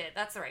 distracted.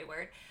 That's the right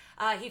word.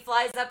 He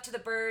flies up to the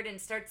bird and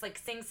starts like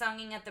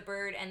sing-songing at the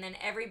bird, and then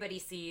everybody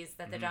sees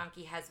that the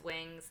donkey has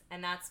wings,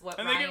 and that's what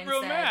Ryan they get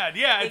real said. mad.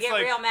 Yeah, they it's get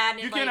like real mad.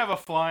 And you can't have a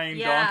flying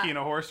donkey in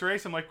a horse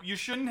race. I'm like, you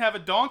shouldn't have a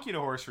donkey in a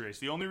horse race.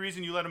 The only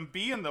reason you let him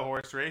be in the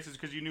horse race is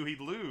because you knew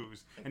he'd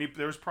lose, and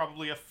there was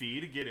probably a fee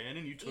to get in,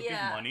 and you took his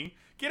money.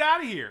 Get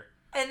out of here.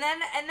 And then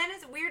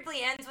it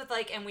weirdly ends with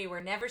like, and we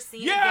were never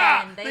seen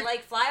again. They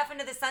like fly off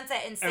into the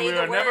sunset and say the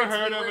words. And we were never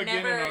heard of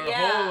again in our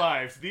whole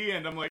lives. The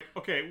end. I'm like,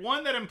 okay,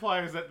 one, that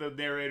implies that the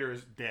narrator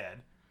is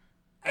dead.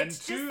 And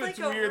it's two, just like it's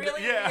a weird.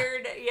 really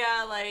weird,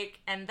 like,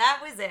 and that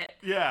was it.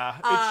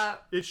 Yeah,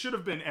 it should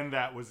have been, and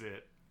that was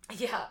it.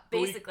 Yeah,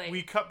 basically.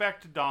 We cut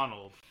back to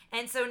Donald.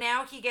 And so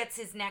now he gets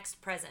his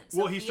next present.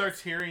 So he starts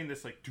hearing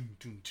this like...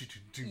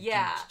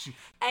 Yeah.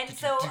 And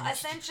so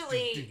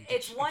essentially,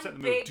 it's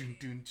one big...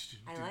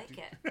 I like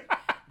it.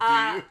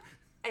 I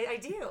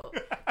do.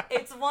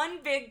 It's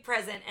one big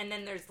present, and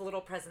then there's little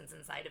presents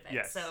inside of it.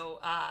 Yes. So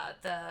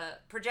the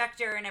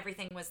projector and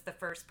everything was the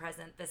first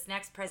present. This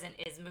next present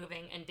is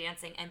moving and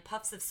dancing, and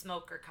puffs of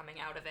smoke are coming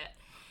out of it.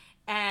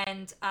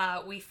 And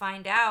we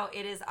find out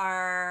it is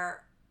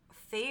our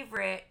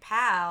favorite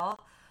pal,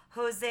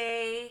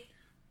 Jose...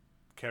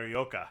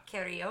 Karaoke,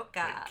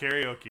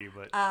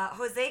 but...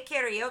 Jose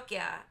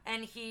Karaoke,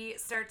 and he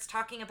starts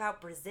talking about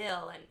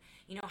Brazil, and,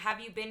 you know, have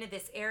you been to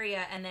this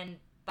area, and then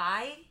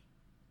Bahia.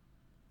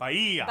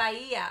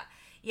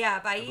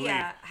 Yeah,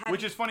 Bahia.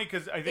 Which is funny,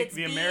 because I think it's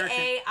the American...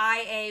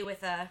 B-A-I-A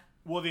with a...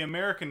 Well, the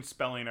American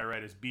spelling I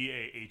read is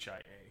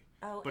B-A-H-I-A.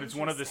 Oh, but it's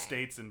one of the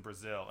states in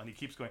Brazil, and he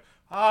keeps going,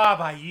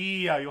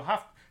 Bahia, you'll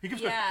have... He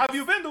keeps going, have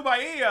you been to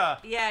Bahia?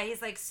 Yeah,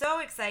 he's like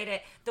so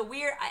excited.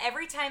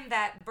 Every time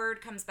that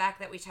bird comes back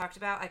that we talked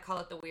about, I call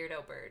it the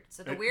weirdo bird.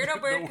 So the weirdo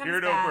bird comes back.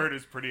 The weirdo bird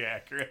is pretty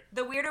accurate.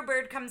 The weirdo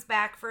bird comes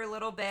back for a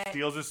little bit.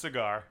 Steals his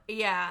cigar.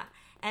 Yeah,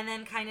 and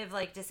then kind of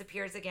like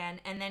disappears again.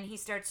 And then he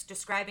starts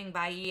describing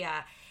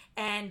Bahia.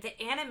 And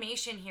the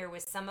animation here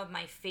was some of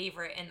my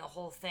favorite in the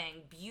whole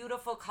thing.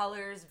 Beautiful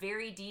colors,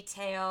 very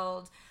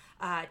detailed,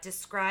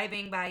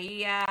 describing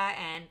Bahia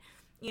and...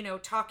 you know,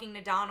 talking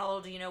to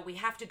Donald, you know, we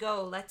have to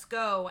go, let's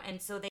go.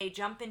 And so they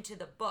jump into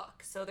the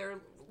book. So they're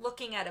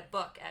looking at a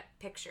book, at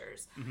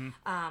pictures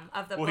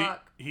of the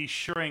book. He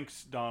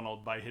shrinks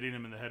Donald by hitting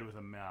him in the head with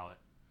a mallet.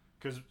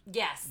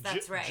 Yes,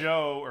 that's right.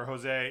 Joe, or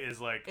Jose, is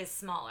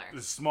smaller.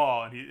 Is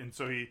small, and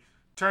so he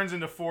turns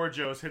into four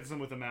Joes, hits him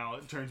with a mallet,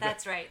 and turns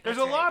That's back. right. There's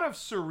a lot of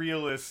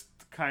surrealist,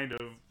 kind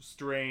of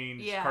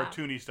strange,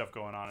 cartoony stuff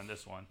going on in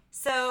this one.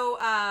 So,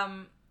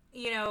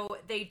 you know,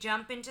 they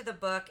jump into the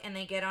book and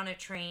they get on a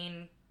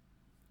train,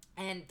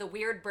 and the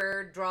weird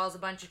bird draws a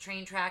bunch of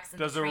train tracks and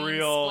does the train a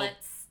real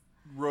splits.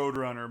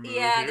 Roadrunner move.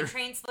 Yeah, here. the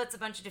train splits a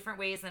bunch of different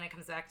ways, and it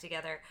comes back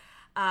together.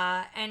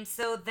 And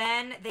so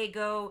then they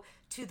go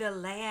to the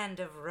land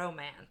of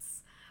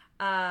romance,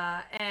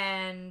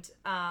 and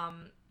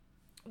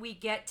we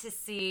get to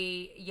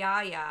see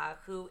Yaya,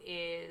 who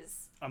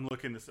is I'm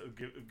looking this.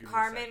 Give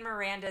Carmen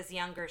Miranda's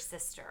younger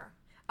sister.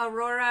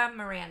 Aurora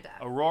Miranda,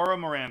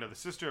 the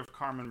sister of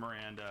Carmen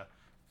Miranda.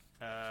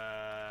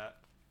 That's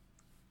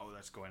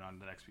going on.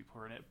 The next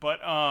people are in it, but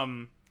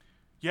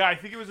yeah, I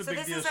think it was a big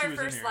deal. So this is our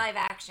first live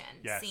action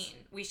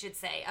scene. We should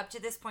say up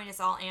to this point it's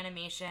all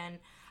animation.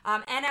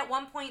 And at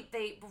one point,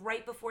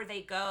 right before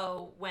they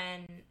go,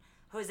 when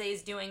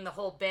Jose's doing the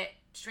whole bit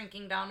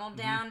shrinking Donald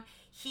down,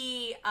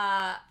 he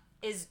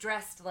is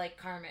dressed like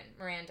Carmen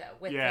Miranda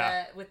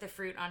with the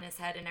fruit on his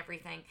head and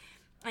everything.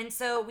 And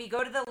so we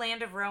go to the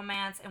land of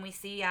romance, and we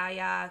see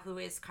Yaya, who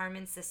is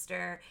Carmen's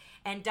sister,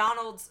 and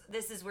Donald's.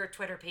 This is where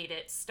Twitter paid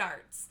it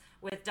starts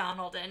with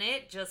Donald, and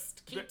it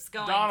just keeps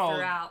going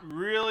throughout.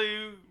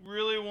 Really,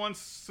 really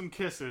wants some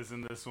kisses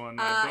in this one.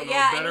 And he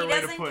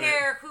doesn't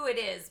care who it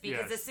is,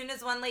 because as soon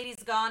as one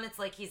lady's gone, it's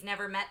like he's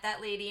never met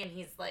that lady, and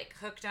he's like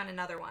hooked on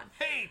another one.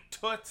 Hey,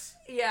 toots!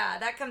 Yeah,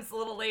 that comes a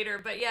little later,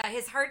 but yeah,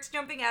 his heart's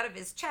jumping out of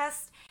his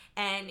chest,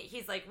 and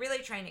he's like really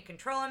trying to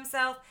control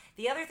himself.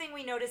 The other thing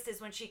we noticed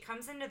is when she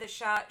comes into the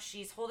shot,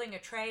 she's holding a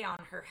tray on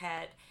her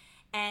head.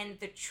 And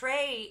the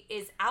tray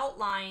is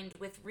outlined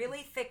with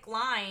really thick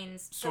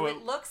lines, so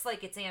it looks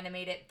like it's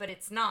animated, but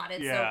it's not.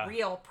 It's a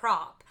real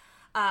prop.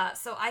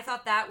 So I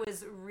thought that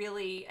was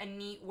really a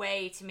neat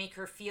way to make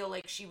her feel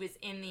like she was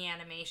in the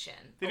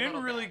animation. They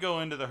didn't really go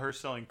into the her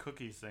selling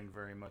cookies thing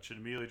very much. It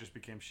immediately just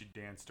became she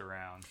danced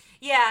around.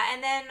 Yeah,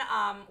 and then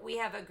we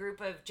have a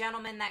group of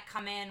gentlemen that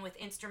come in with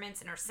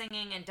instruments and are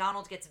singing, and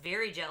Donald gets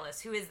very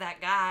jealous. Who is that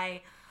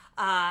guy?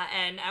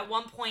 And at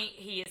one point,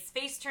 his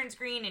face turns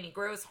green and he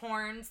grows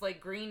horns,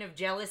 like green of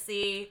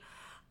jealousy.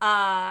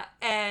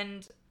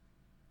 And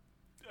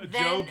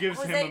Joe gives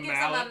Jose him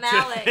a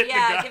mallet.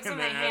 Gives him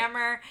a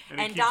hammer,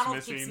 and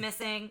Donald keeps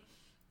missing.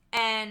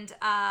 And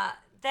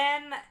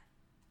then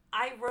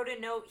I wrote a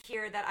note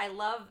here that I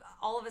love.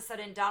 All of a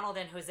sudden, Donald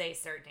and Jose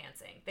start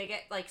dancing. They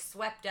get like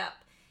swept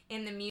up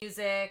in the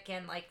music,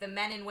 and like the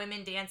men and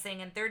women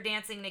dancing, and they're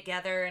dancing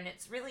together, and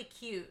it's really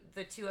cute,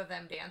 the two of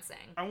them dancing.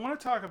 I want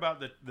to talk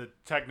about the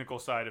technical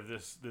side of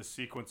this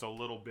sequence a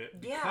little bit,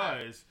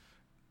 because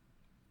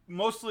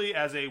mostly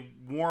as a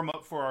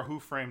warm-up for our Who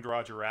Framed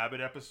Roger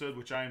Rabbit episode,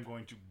 which I am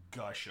going to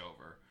gush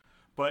over.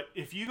 But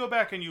if you go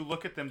back and you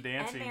look at them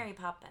dancing... And Mary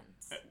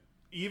Poppins.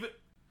 Even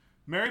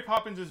Mary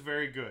Poppins is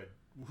very good.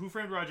 Who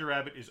Framed Roger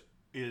Rabbit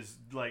is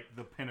like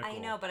the pinnacle. I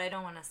know, but I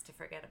don't want us to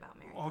forget about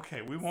Mary Poppins.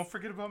 Okay, we won't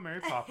forget about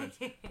Mary Poppins.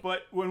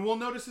 But when we'll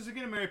notice this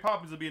again in Mary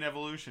Poppins, there'll be an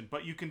evolution.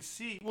 But you can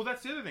see... Well,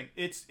 that's the other thing.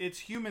 It's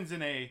humans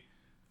in a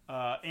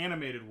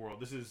animated world.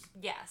 This is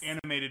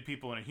animated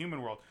people in a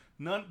human world.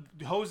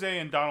 Jose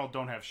and Donald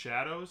don't have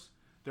shadows.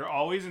 They're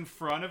always in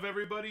front of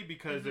everybody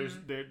because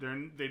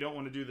they don't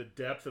want to do the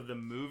depth of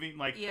them moving.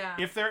 Like,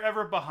 if they're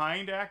ever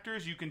behind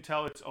actors, you can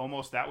tell it's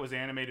almost that was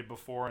animated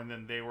before and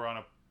then they were on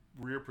a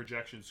rear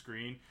projection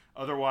screen.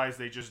 Otherwise,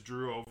 they just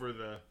drew over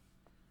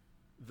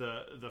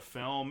the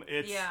film.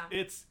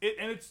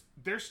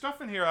 There's stuff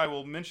in here I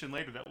will mention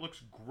later that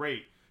looks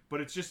great. But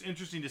it's just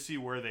interesting to see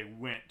where they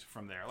went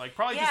from there. Like,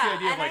 probably just the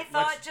idea of, like... I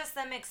thought just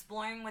them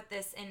exploring with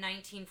this in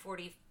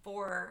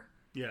 1944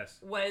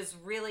 was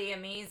really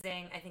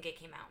amazing. I think it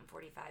came out in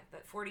 45,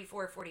 but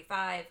 44,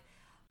 45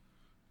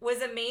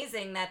 was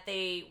amazing that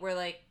they were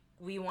like,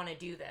 we want to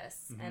do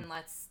this, and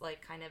let's,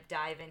 like, kind of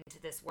dive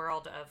into this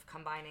world of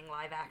combining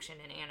live action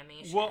and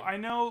animation. Well, I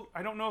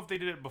don't know if they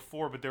did it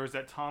before, but there was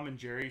that Tom and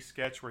Jerry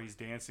sketch where he's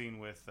dancing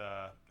with...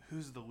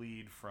 who's the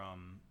lead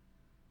from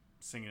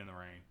Singing in the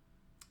Rain?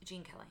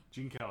 Gene Kelly.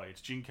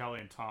 It's Gene Kelly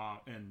and Tom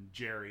and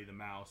Jerry the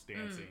mouse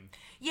dancing.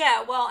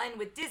 Yeah, well, and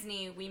with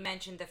Disney, we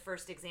mentioned the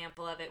first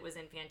example of it was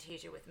in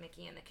Fantasia with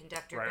Mickey and the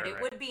Conductor.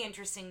 It would be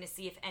interesting to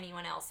see if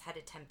anyone else had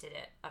attempted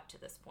it up to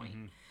this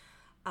point.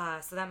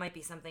 So that might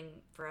be something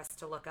for us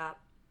to look up.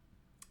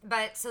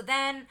 But so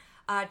then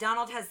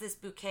Donald has this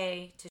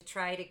bouquet to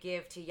try to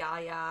give to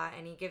Yaya,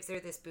 and he gives her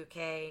this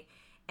bouquet.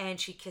 And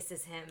she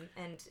kisses him,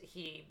 and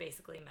he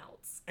basically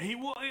melts.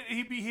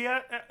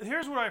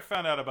 Here's what I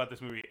found out about this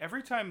movie.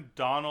 Every time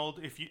Donald,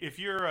 if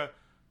you're a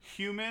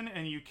human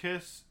and you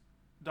kiss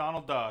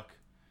Donald Duck,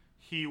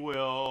 he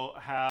will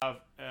have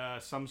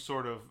some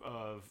sort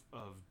of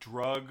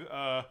drug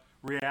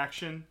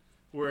reaction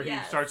where he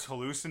starts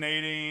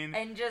hallucinating.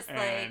 And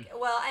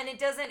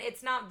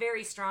it's not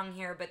very strong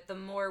here, but the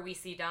more we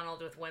see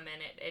Donald with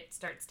women, it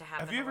starts to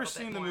happen. Have you ever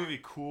seen the movie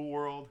Cool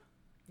World?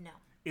 No.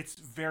 It's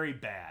very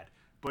bad.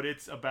 But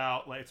it's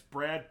about, like, it's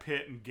Brad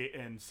Pitt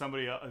and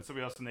somebody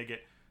else, and they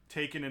get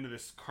taken into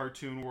this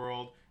cartoon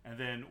world, and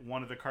then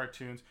one of the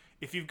cartoons.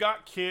 If you've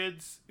got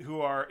kids who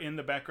are in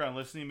the background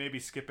listening, maybe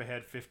skip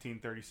ahead 15,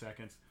 30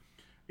 seconds.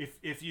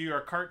 If you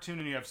are a cartoon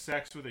and you have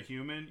sex with a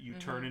human, you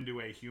turn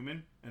into a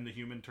human, and the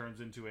human turns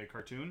into a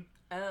cartoon.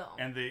 Oh.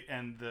 And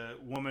the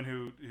woman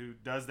who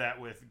does that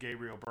with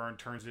Gabriel Byrne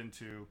turns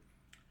into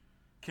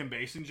Kim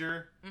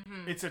Basinger.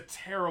 It's a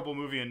terrible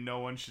movie and no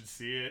one should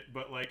see it,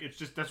 but like it's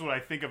just that's what I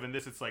think of in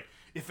this. It's like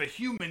if a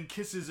human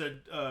kisses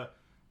a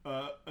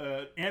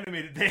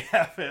animated, they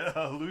have a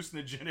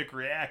hallucinogenic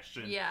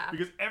reaction. Yeah.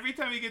 Because every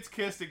time he gets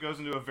kissed, it goes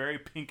into a very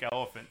pink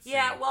elephant scene.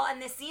 Yeah, well, and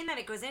the scene that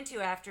it goes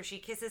into after she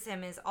kisses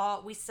him is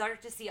we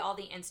start to see all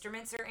the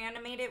instruments are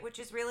animated, which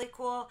is really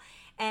cool.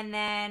 And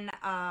then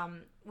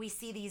we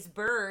see these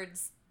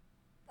birds,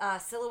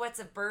 silhouettes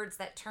of birds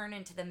that turn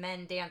into the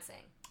men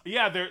dancing.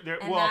 Yeah,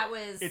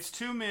 it's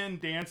two men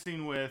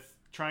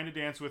trying to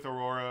dance with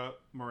Aurora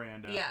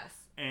Miranda. Yes.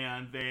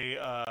 and they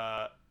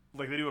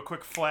like they do a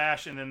quick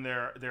flash, and then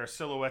there are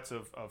silhouettes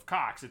of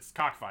cocks. It's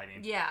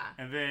cockfighting. Yeah.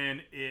 And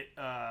then it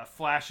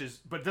flashes,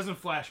 but it doesn't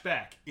flash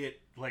back. It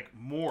like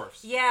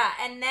morphs. Yeah,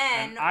 and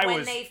then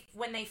And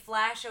when they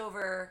flash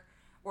over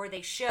or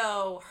they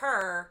show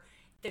her,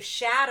 the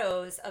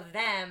shadows of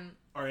them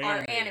are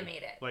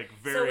animated. Like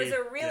so it was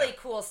a really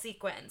cool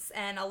sequence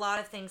and a lot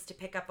of things to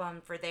pick up on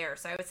for there.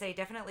 So I would say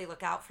definitely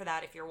look out for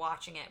that if you're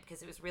watching it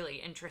because it was really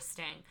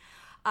interesting.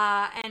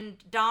 And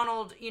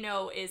Donald,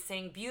 is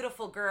saying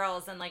beautiful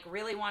girls and like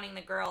really wanting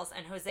the girls,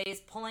 and Jose is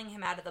pulling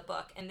him out of the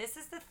book. And this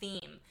is the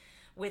theme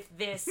with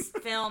this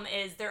film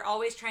is they're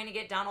always trying to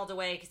get Donald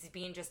away because he's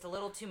being just a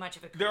little too much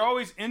of a creep. They're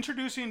always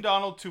introducing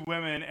Donald to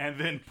women and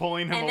then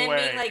pulling him away. And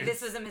then being like,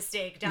 this was a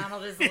mistake.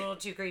 Donald is a little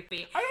too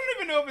creepy. I don't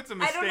even know if it's a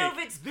mistake. I don't know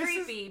if it's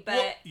creepy, but...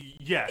 Well,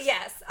 yes.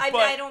 Yes.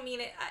 I don't mean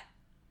it...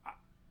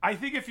 I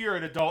think if you're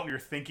an adult and you're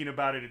thinking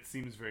about it, it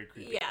seems very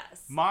creepy.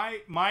 Yes.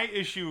 My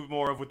issue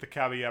more with the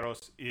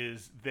Caballeros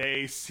is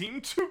they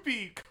seem to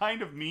be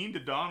kind of mean to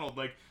Donald.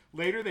 Like,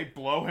 later they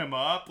blow him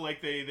up.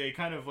 Like, they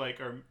kind of,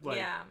 like, are, like...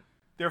 Yeah.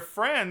 They're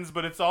friends,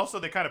 but it's also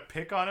they kind of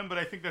pick on him. But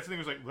I think that's the thing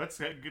was like, let's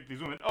get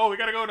these women. Oh, we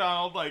gotta go,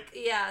 Donald. Like,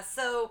 yeah.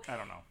 So I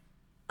don't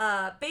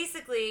know.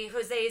 Basically,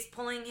 Jose is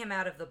pulling him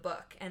out of the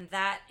book, and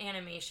that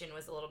animation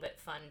was a little bit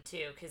fun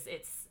too because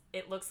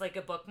it looks like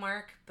a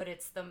bookmark, but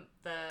it's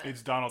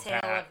it's Donald's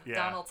tail hat. of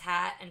Donald's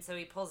hat, and so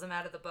he pulls him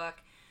out of the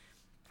book.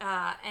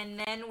 And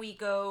then we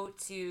go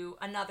to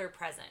another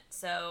present.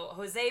 So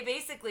Jose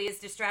basically is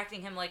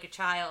distracting him like a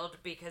child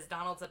because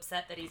Donald's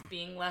upset that he's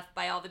being left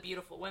by all the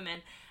beautiful women.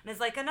 And is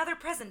like, another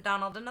present,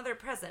 Donald, another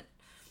present.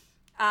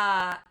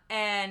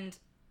 And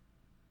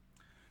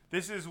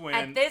this is when...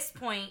 At this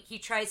point, he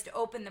tries to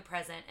open the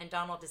present, and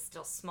Donald is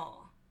still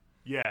small.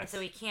 Yes. And so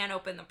he can't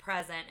open the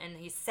present, and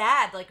he's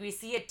sad. Like, we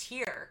see a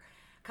tear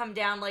come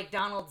down like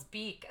Donald's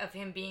beak of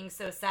him being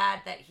so sad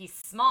that he's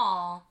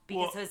small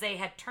because Jose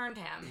had turned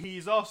him.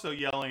 He's also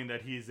yelling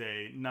that he's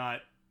a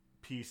not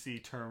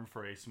PC term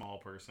for a small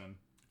person.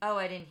 Oh,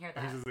 I didn't hear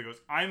that. He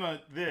goes, I'm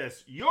a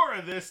this, you're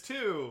a this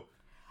too.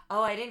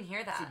 Oh, I didn't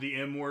hear that. So the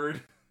M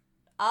word.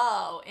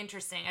 Oh,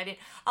 interesting. I didn't.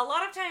 A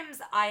lot of times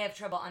I have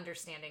trouble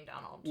understanding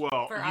Donald.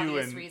 Well, for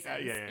obvious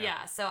reasons.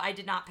 Yeah, so I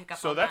did not pick up on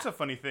that. So that's a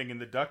funny thing in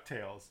the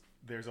DuckTales.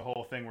 There's a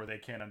whole thing where they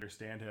can't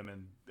understand him,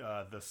 and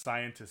the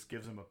scientist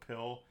gives him a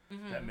pill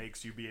that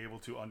makes you be able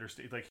to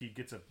understand. Like, he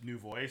gets a new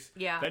voice.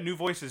 Yeah. That new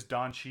voice is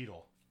Don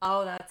Cheadle.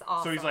 Oh, that's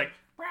awesome. So he's like,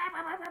 rah,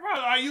 rah, rah,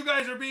 rah, rah, you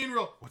guys are being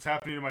real. What's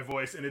happening to my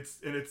voice? And it's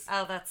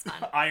oh, that's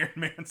fun. Iron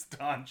Man's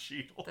Don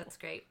Cheadle. That's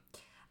great.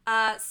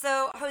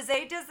 So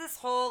Jose does this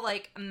whole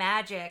like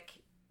magic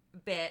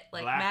bit,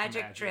 like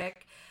magic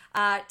trick.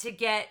 To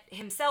get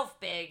himself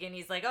big, and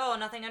he's like, oh,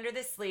 nothing under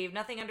this sleeve,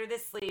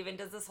 and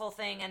does this whole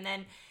thing, and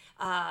then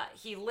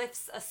he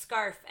lifts a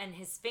scarf, and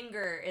his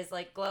finger is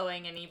like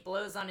glowing, and he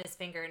blows on his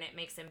finger, and it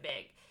makes him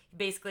big. He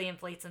basically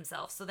inflates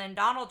himself. So then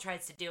Donald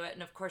tries to do it,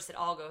 and of course it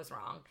all goes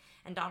wrong.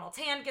 And Donald's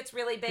hand gets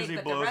really big,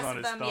 but the rest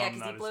of them,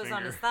 because he blows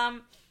on his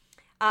thumb.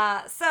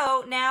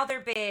 So now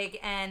they're big,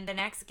 and the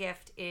next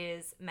gift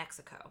is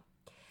Mexico.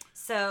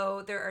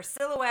 So there are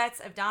silhouettes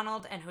of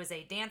Donald and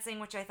Jose dancing,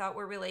 which I thought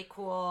were really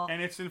cool.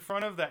 And it's in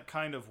front of that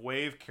kind of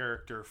wave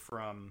character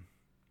from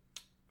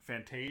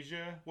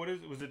Fantasia. What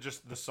is it? Was it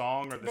just the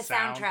song or the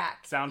sound?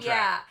 Soundtrack.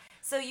 Yeah.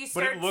 So you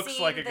start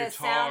seeing like the guitar.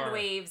 sound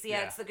waves.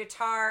 Yeah, it's the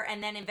guitar,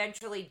 and then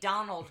eventually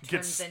Donald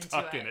turns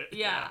into it.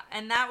 Yeah,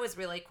 and that was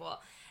really cool.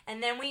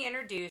 And then we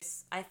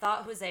introduce, I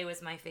thought Jose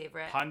was my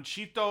favorite.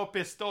 Panchito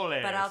Pistoles.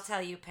 But I'll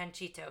tell you,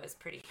 Panchito is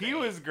pretty great. He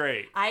was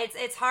great.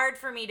 It's hard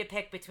for me to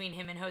pick between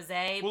him and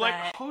Jose. Well,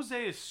 like,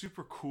 Jose is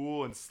super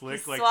cool and slick.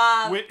 He's like,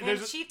 suave.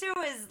 Panchito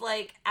is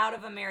like out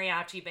of a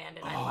mariachi band,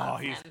 and I love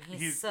him.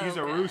 He's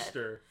a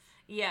rooster.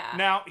 Yeah.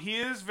 Now, he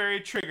is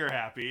very trigger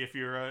happy if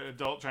you're an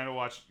adult trying to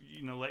watch,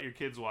 let your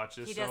kids watch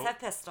this. He does have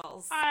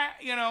pistols.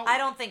 I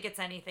don't think it's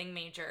anything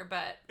major,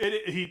 but...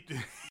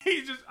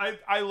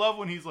 I love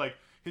when he's like,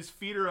 his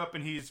feet are up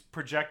and he's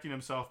projecting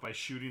himself by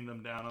shooting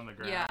them down on the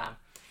ground. Yeah.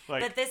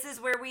 Like, but this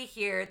is where we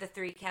hear the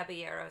Three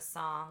Caballeros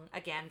song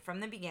again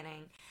from the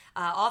beginning.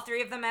 All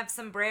three of them have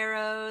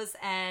sombreros,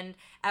 and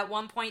at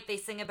one point they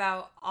sing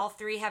about all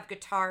three have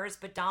guitars,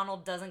 but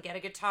Donald doesn't get a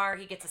guitar.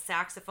 He gets a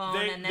saxophone,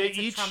 and then it's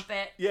a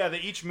trumpet. Yeah, they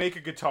each make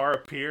a guitar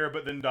appear,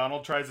 but then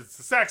Donald tries it's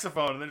a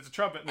saxophone, and then it's a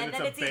trumpet, and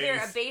then it's a bass.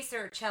 Either a bass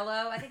or a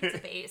cello. I think it's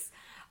a bass.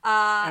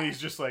 And he's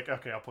just like,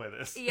 okay, I'll play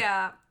this.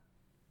 Yeah.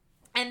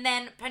 And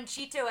then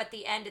Panchito at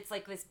the end, it's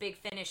like this big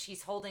finish.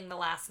 He's holding the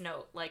last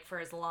note, like, for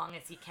as long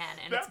as he can.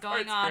 And it's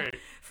going on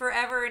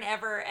forever and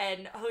ever.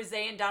 And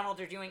Jose and Donald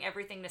are doing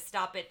everything to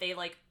stop it. They,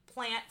 like,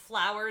 plant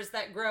flowers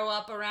that grow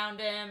up around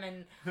him.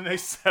 And they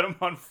set him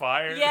on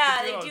fire.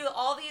 Yeah, they do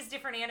all these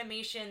different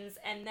animations.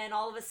 And then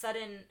all of a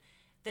sudden,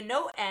 the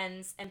note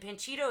ends, and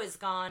Panchito is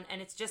gone.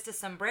 And it's just a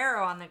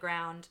sombrero on the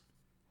ground.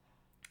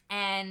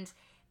 And...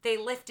 they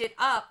lift it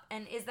up,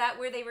 and is that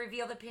where they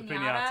reveal the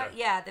piñata?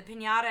 Yeah, the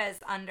piñata is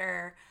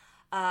under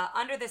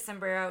the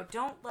sombrero.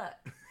 Don't look.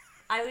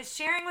 I was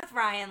sharing with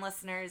Ryan,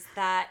 listeners,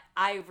 that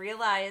I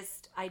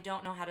realized I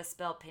don't know how to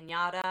spell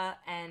pinata,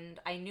 and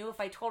I knew if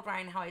I told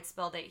Ryan how I'd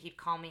spelled it, he'd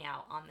call me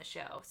out on the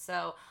show.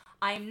 So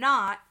I'm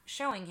not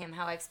showing him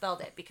how I've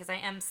spelled it because I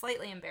am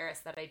slightly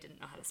embarrassed that I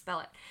didn't know how to spell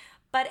it.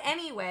 But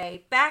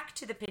anyway, back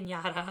to the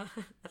pinata.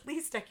 At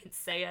least I can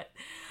say it.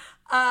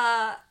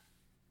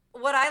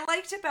 What I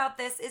liked about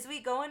this is we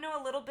go into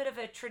a little bit of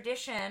a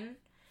tradition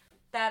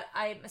that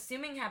I'm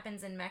assuming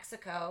happens in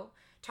Mexico,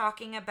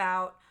 talking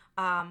about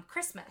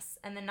Christmas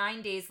and the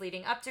 9 days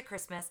leading up to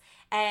Christmas.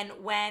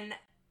 And when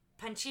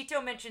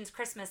Panchito mentions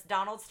Christmas,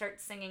 Donald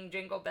starts singing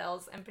Jingle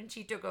Bells, and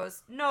Panchito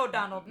goes, "No,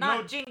 Donald,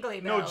 not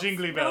jingly bells. No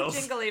jingly bells. No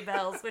jingly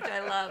bells," which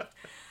I loved.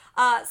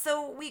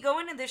 So we go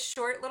into this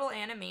short little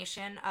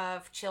animation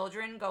of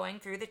children going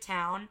through the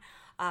town,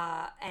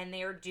 and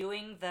they are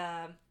doing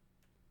the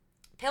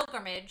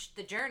pilgrimage,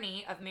 the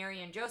journey of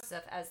Mary and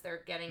Joseph as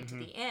they're getting to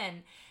the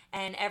inn,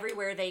 and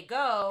everywhere they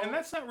go. And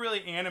that's not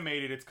really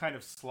animated. It's kind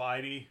of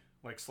slidey.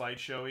 Like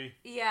slideshowy.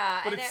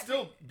 Yeah. But it's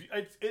still,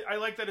 I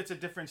like that it's a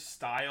different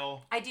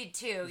style. I did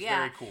too, it's yeah.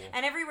 Very cool.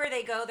 And everywhere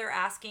they go, they're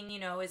asking,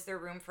 is there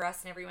room for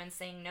us? And everyone's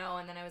saying no.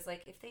 And then I was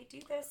like, if they do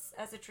this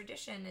as a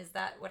tradition, is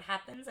that what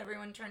happens?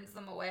 Everyone turns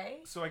them away?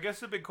 So I guess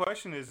the big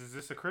question is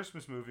this a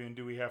Christmas movie, and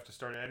do we have to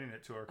start adding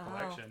it to our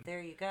collection? Oh,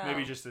 there you go.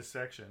 Maybe just this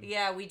section.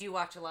 Yeah, we do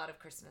watch a lot of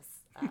Christmas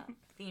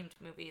themed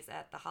movies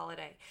at the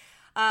holiday.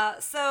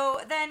 So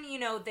then,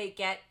 they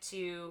get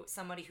to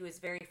somebody who is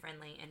very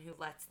friendly and who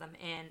lets them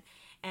in.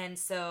 And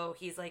so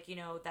he's like,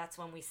 that's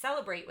when we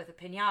celebrate with a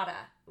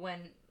piñata,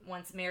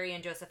 once Mary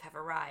and Joseph have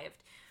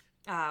arrived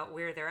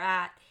where they're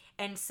at.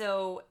 And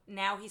so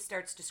now he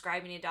starts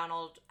describing to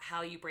Donald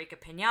how you break a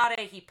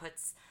piñata. He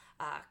puts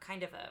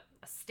kind of a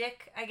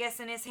stick, I guess,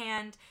 in his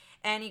hand.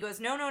 And he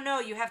goes, no,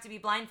 you have to be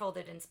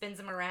blindfolded, and spins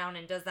him around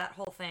and does that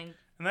whole thing.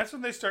 And that's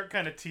when they start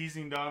kind of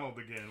teasing Donald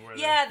again.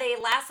 They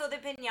lasso the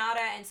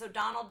piñata, and so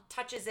Donald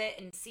touches it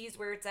and sees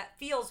where it's at,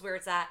 feels where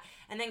it's at,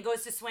 and then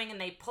goes to swing, and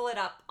they pull it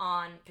up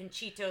on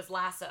Panchito's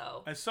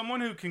lasso. As someone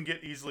who can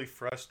get easily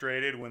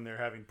frustrated when they're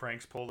having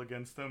pranks pulled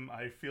against them,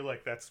 I feel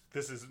like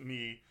this is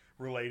me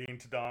relating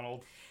to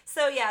Donald.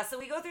 So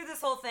we go through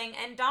this whole thing,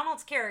 and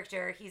Donald's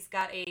character, he's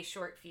got a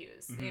short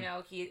fuse.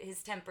 Mm-hmm.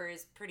 His temper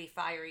is pretty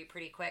fiery,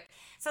 pretty quick.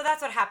 So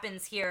that's what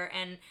happens here,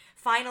 and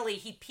finally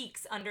he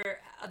peeks under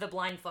the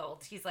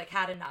blindfold. He's like,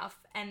 had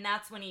enough, and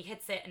that's when he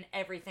hits it, and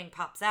everything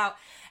pops out.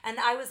 And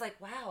I was like,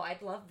 wow,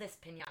 I'd love this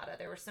piñata.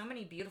 There were so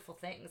many beautiful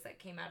things that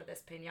came out of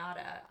this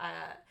piñata.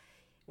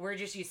 We're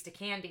just used to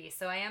candy,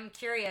 so I am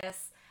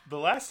curious. The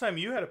last time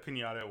you had a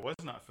piñata, it was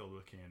not filled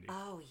with candy.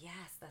 Oh,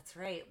 yes, that's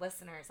right.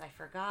 Listeners, I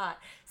forgot.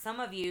 Some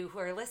of you who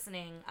are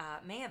listening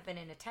may have been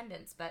in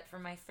attendance, but for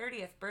my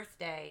 30th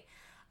birthday,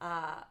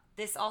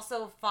 this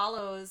also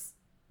follows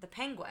the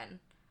penguin.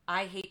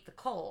 I hate the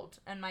cold,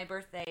 and my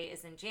birthday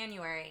is in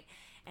January.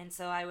 And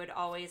so I would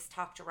always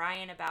talk to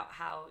Ryan about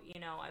how,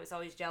 I was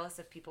always jealous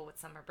of people with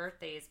summer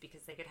birthdays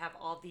because they could have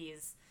all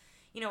these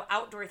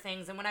outdoor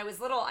things. And when I was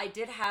little, I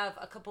did have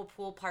a couple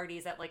pool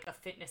parties at like a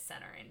fitness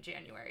center in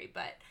January.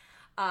 But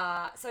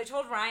so I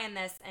told Ryan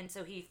this, and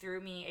so he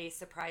threw me a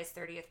surprise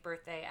 30th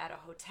birthday at a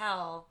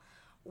hotel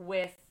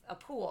with a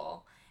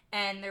pool.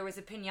 And there was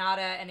a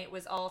piñata, and it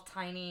was all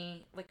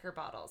tiny liquor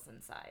bottles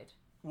inside.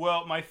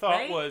 Well, my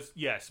thought was,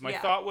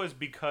 thought was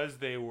because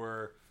they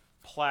were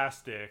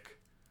plastic,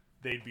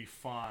 they'd be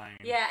fine.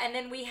 Yeah, and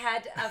then we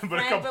had a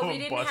friend, but we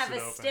didn't have a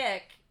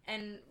stick.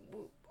 And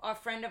a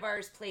friend of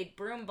ours played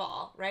broom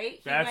ball, right?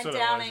 He That's went what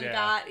down it was,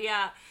 and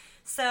yeah.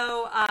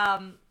 So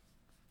I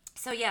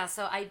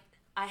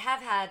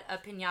have had a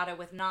piñata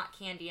with not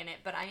candy in it,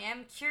 but I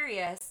am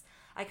curious.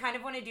 I kind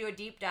of want to do a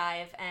deep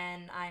dive,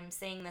 and I'm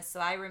saying this so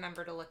I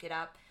remember to look it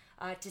up,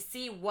 to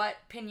see what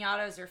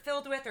piñatas are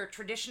filled with, or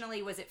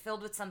traditionally was it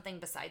filled with something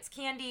besides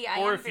candy?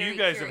 Or if you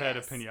guys have had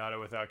a piñata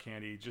without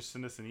candy, just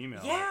send us an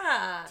email.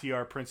 Yeah.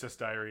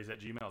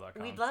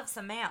 trprincessdiaries@gmail.com. We'd love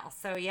some mail.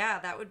 So yeah,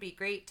 that would be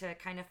great to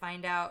kind of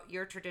find out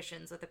your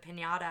traditions with a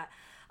piñata.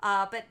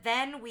 But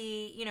then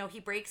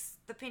he breaks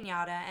the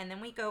piñata, and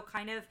then we go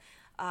kind of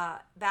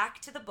back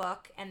to the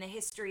book and the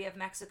history of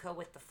Mexico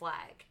with the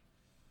flag.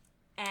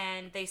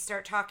 And they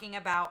start talking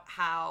about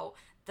how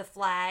the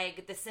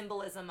flag, the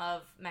symbolism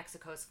of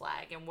Mexico's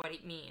flag and what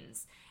it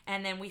means.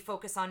 And then we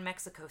focus on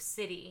Mexico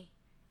City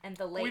and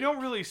the lake. We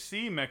don't really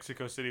see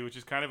Mexico City, which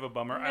is kind of a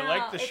bummer. No, I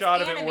like the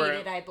shot of it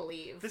where I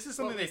believe. This is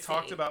something they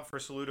talked about for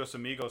Saludos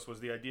Amigos, was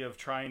the idea of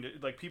trying to,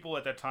 like, people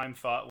at that time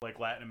thought like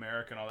Latin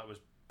America and all that was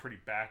pretty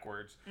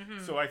backwards.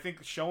 Mm-hmm. So I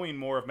think showing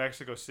more of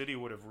Mexico City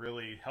would have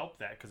really helped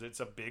that, because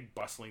it's a big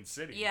bustling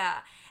city.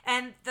 Yeah.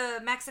 And the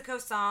Mexico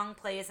song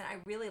plays, and I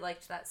really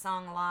liked that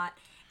song a lot.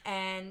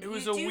 And it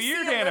was a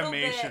weird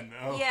animation,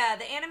 though. Yeah,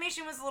 the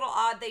animation was a little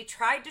odd. They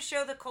tried to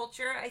show the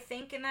culture, I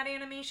think, in that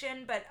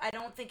animation, but I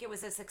don't think it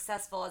was as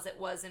successful as it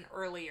was in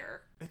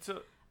earlier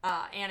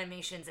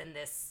animations in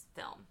this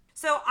film.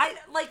 So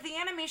the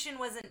animation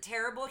wasn't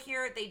terrible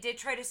here. They did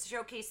try to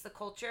showcase the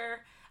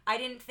culture. I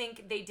didn't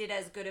think they did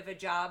as good of a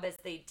job as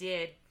they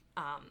did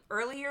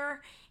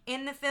earlier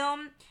in the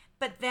film.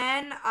 But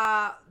then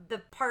the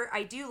part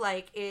I do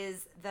like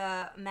is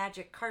the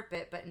magic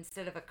carpet, but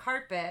instead of a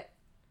carpet,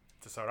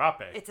 It's a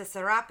sarape. It's a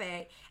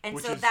sarape. And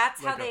Which so is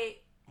that's like how they...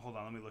 Hold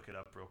on, let me look it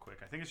up real quick.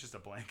 I think it's just a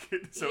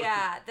blanket. So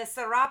yeah, the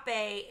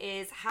sarape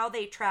is how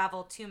they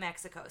travel to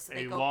Mexico. So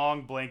they a go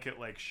long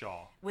blanket-like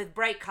shawl. with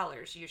bright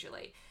colors,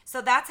 usually.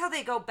 So that's how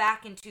they go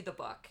back into the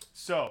book.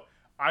 So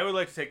I would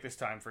like to take this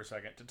time for a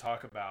second to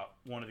talk about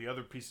one of the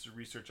other pieces of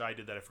research I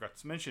did that I forgot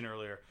to mention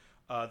earlier.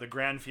 The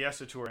Grand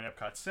Fiesta Tour in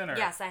Epcot Center.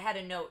 Yes, I had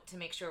a note to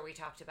make sure we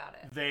talked about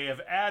it. They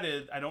have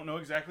added, I don't know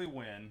exactly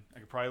when, I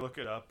could probably look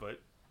it up, but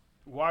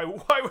why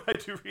would I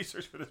do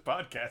research for this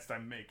podcast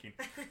I'm making?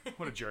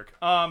 What a jerk.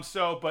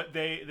 But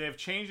they've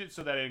changed it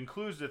so that it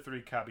includes the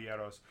three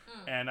caballeros.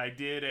 And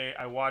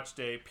I watched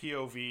a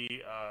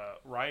POV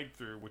ride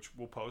through, which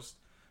we'll post.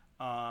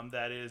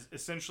 That is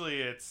essentially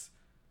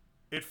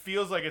it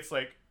feels like it's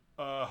like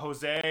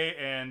Jose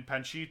and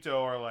Panchito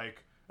are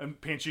like, and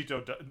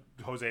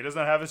Jose does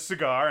not have a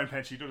cigar and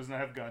Panchito does not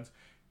have guns.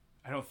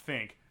 I don't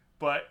think.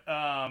 But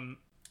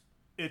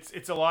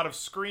it's a lot of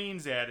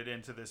screens added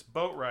into this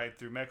boat ride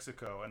through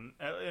Mexico, and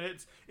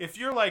it's, if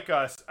you're like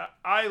us,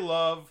 I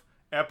love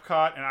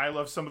Epcot and I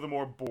love some of the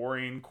more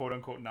boring quote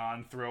unquote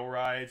non-thrill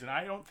rides, and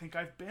I don't think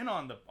I've been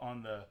on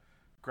the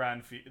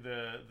Grand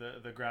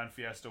the Grand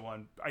Fiesta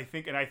one. I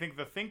think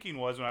the thinking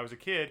was when I was a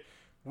kid,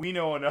 we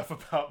know enough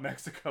about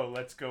Mexico,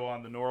 let's go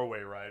on the Norway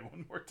ride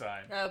one more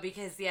time. Oh,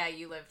 because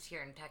you lived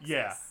here in Texas.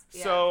 Yeah.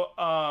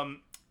 So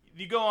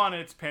you go on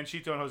and it's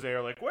Panchito and Jose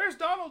are like, where's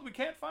Donald? We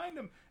can't find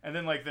him. And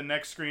then like the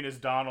next screen is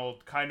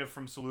Donald kind of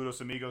from Saludos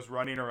Amigos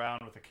running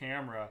around with a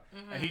camera.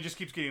 And he just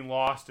keeps getting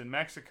lost in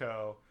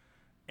Mexico.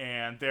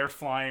 And they're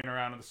flying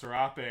around in the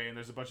Serape, and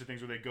there's a bunch of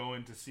things where they go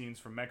into scenes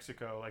from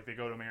Mexico. Like they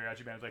go to a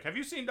mariachi band, it's like, have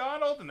you seen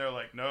Donald? And they're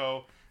like,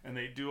 no. And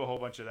they do a whole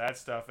bunch of that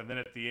stuff. And then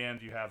at the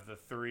end you have the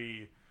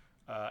three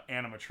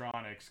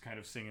animatronics kind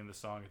of singing the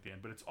song at the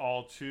end. But it's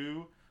all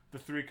to the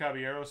Three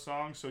Caballeros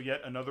song, so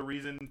yet another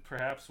reason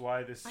perhaps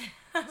why this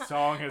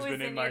song has been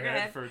in my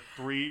head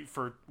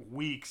for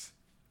weeks.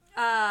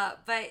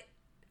 But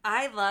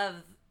I love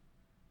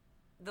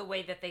the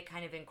way that they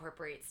kind of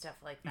incorporate stuff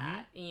like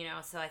that,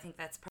 so I think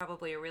that's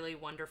probably a really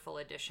wonderful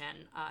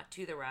addition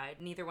to the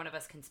ride. Neither one of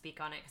us can speak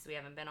on it because we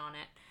haven't been on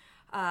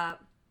it.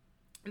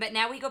 But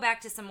now we go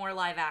back to some more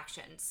live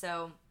action.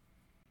 So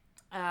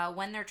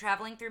when they're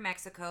traveling through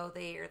Mexico,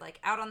 they are like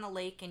out on the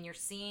lake and you're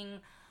seeing...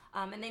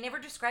 and they never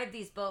describe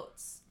these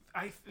boats.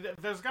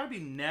 There's got to be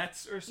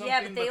nets or something.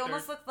 Yeah, but they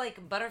almost look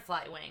like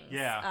butterfly wings.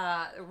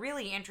 Yeah.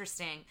 Really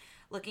interesting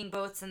looking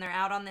boats, and they're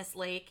out on this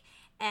lake.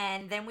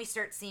 And then we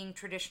start seeing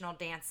traditional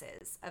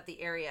dances of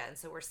the area. And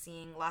so we're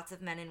seeing lots of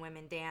men and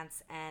women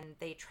dance, and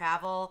they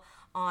travel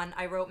on,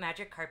 I wrote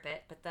magic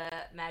carpet, but the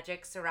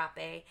magic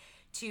serape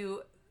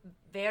to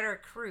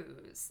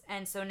Veracruz.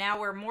 And so now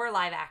we're more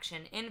live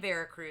action in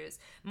Veracruz,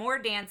 more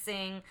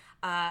dancing.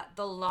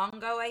 The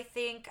Longo, I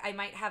think I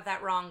might have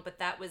that wrong, but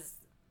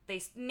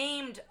they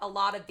named a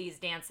lot of these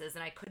dances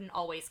and I couldn't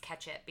always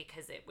catch it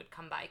because it would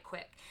come by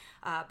quick.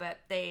 But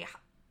they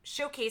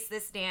showcase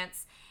this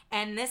dance,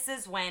 and this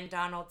is when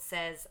Donald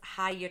says,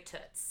 "Hi, you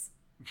toots."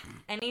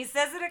 And he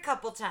says it a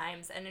couple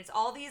times, and it's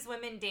all these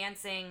women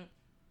dancing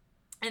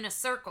in a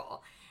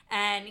circle.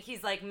 And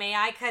he's like, "May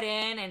I cut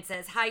in?" and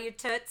says, "Hi, you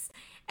toots."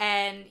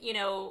 And,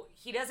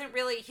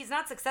 he's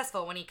not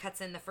successful when he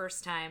cuts in the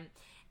first time.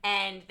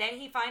 And then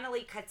he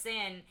finally cuts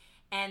in,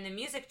 and the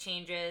music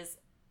changes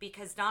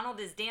because Donald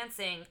is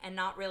dancing and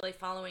not really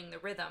following the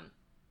rhythm.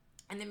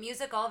 And the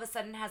music all of a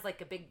sudden has like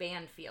a big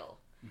band feel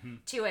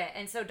to it.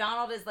 And so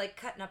Donald is like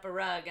cutting up a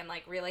rug and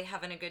like really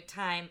having a good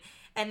time.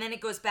 And then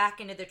it goes back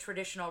into the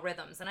traditional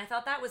rhythms. And I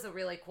thought that was a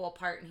really cool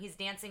part. And he's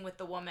dancing with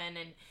the woman,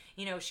 and,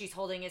 she's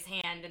holding his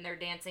hand, and they're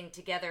dancing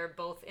together,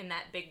 both in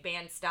that big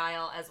band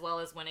style as well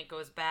as when it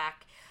goes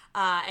back.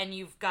 And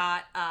you've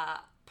got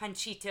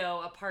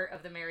Panchito, a part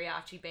of the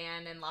mariachi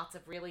band, and lots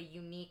of really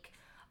unique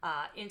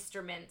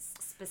instruments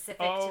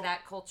specific to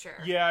that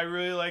culture. Yeah, I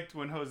really liked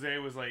when Jose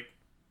was like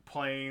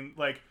playing,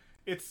 like,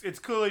 it's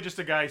clearly just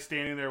a guy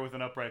standing there with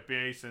an upright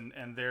bass,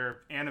 and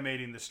they're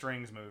animating the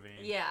strings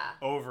moving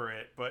over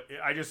it. But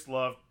I just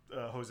loved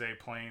Jose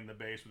playing the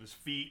bass with his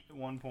feet at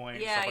one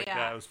point. Stuff like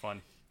that. It was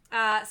fun.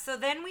 So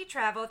then we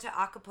travel to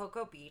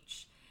Acapulco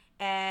Beach,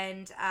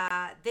 and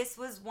this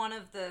was one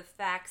of the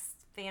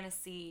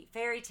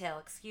fairy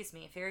tale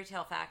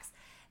facts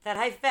that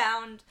I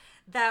found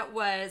that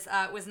was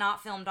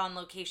not filmed on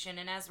location.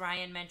 And as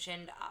Ryan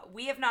mentioned,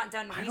 we have not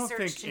done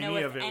research to know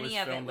if any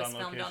of it was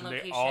filmed on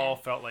location. They all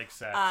felt like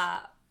sets.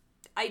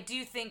 I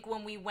do think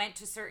when we went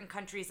to certain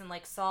countries and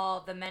like saw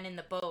the men in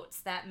the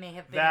boats, that may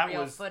have been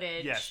real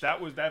footage. Yes,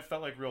 that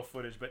felt like real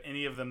footage. But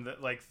any of them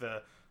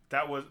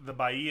that was the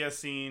Bahia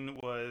scene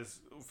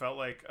felt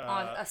like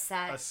a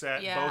set. A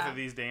set. Yeah. Both of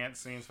these dance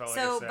scenes felt like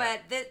a set.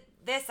 But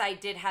this I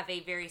did have a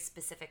very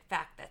specific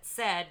fact that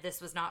said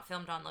this was not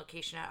filmed on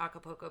location at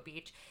Acapulco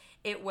Beach.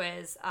 It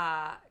was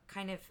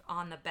kind of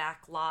on the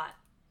back lot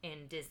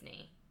in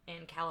Disney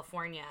in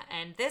California,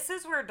 and this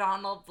is where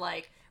Donald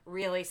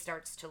really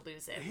starts to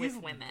lose it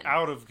with women.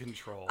 Out of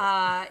control.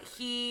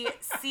 He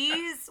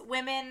sees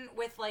women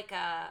with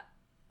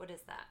what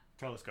is that?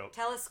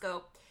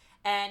 Telescope.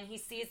 And he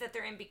sees that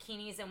they're in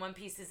bikinis and one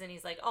pieces, and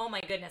he's like, oh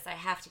my goodness, I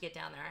have to get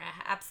down there.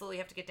 I absolutely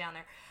have to get down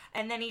there.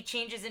 And then he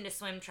changes into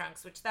swim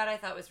trunks, which that I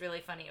thought was really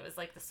funny. It was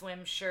like the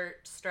swim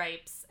shirt,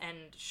 stripes, and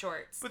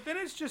shorts. But then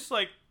it's just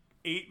like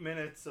 8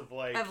 minutes of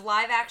live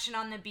action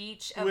on the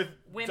beach of with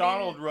women.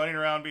 Donald running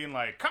around being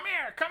like, come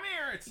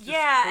here. It's just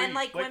and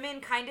like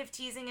women kind of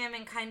teasing him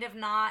and kind of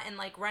not, and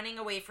like running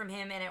away from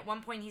him. And at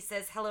one point he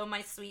says, hello,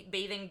 my sweet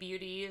bathing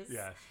beauties.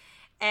 Yes.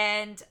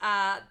 And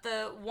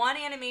the one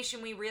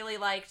animation we really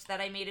liked that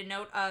I made a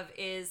note of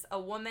is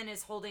a woman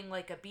is holding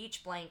like a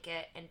beach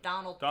blanket, and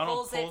Donald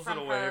pulls it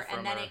from her,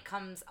 and then it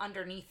comes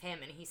underneath him,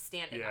 and he's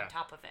standing on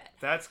top of it.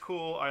 That's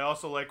cool. I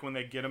also like when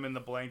they get him in the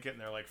blanket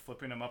and they're like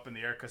flipping him up in the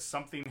air because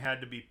something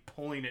had to be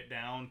pulling it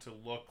down to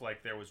look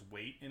like there was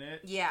weight in it.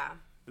 Yeah.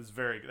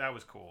 That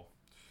was cool.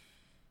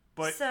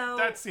 But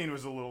that scene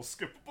was a little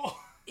skippable.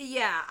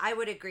 Yeah, I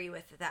would agree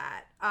with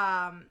that.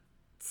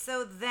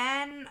 So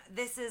then,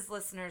 this is,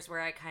 listeners,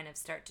 where I kind of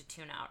start to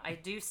tune out. I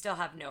do still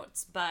have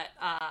notes, but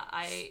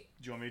Do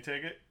you want me to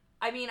take it?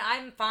 I mean,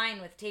 I'm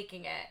fine with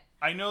taking it.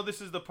 I know this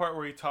is the part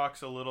where he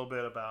talks a little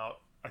bit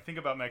about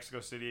Mexico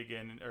City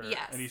again.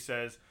 Yes. And he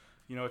says,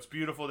 it's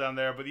beautiful down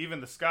there, but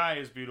even the sky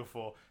is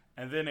beautiful.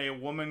 And then a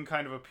woman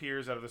kind of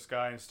appears out of the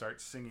sky and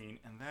starts singing.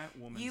 And that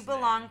woman's You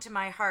Belong to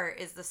My Heart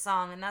is the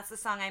song. And that's the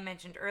song I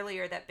mentioned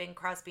earlier that Bing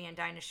Crosby and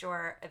Dinah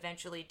Shore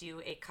eventually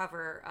do a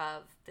cover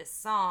of this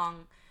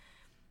song.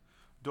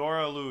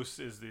 Dora Luce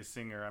is the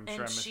singer. I'm sure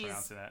I'm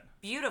mispronouncing that.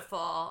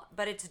 Beautiful,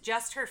 but it's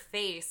just her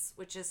face,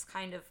 which is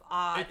kind of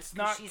odd. It's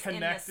not she's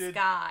connected. In the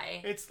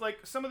sky. It's like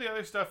some of the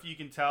other stuff you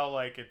can tell,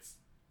 like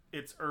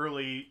it's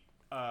early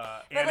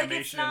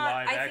animation and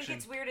live action. I think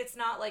it's weird. It's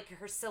not like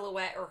her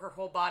silhouette or her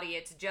whole body.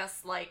 It's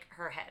just like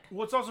her head.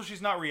 Well, it's also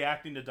she's not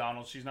reacting to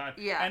Donald. She's not.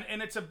 Yeah.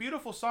 And it's a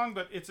beautiful song,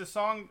 but it's a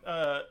song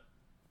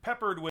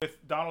peppered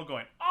with Donald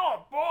going,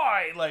 oh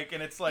boy,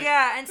 and it's like,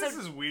 and this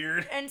is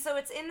weird. And so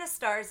it's in the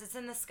stars, it's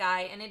in the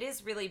sky, and it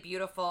is really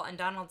beautiful, and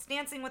Donald's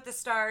dancing with the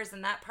stars,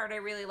 and that part I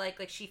really like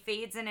she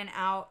fades in and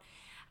out.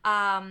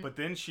 But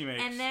then she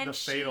makes the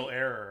fatal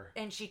error.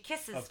 And she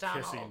kisses of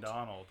Donald. Kissing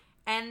Donald.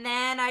 And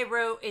then I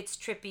wrote, it's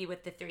trippy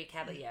with the three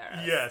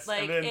caballeros. Yes.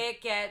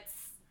 It gets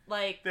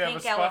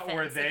pink elephants.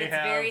 Where it's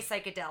very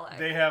psychedelic.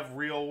 They have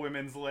real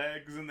women's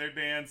legs and they're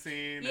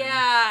dancing.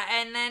 Yeah,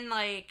 and then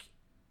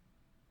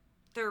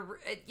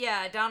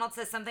Donald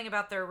says something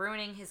about they're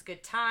ruining his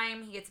good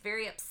time. He gets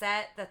very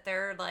upset that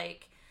they're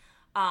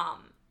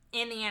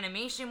in the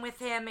animation with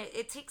him.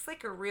 It takes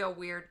a real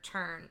weird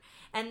turn.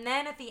 And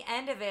then at the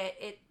end of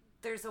it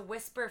there's a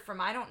whisper from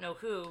I don't know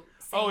who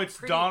saying, it's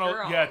pretty Donald.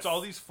 girls. Yeah, it's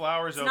all these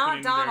flowers it's opening.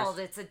 It's not Donald,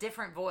 it's a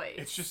different voice.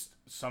 It's just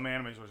some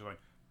animators are going,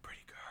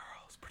 pretty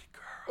girls.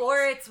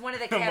 Or it's one of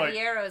the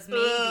caballeros,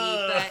 maybe.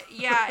 But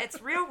yeah,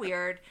 it's real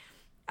weird.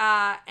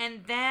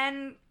 And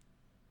then...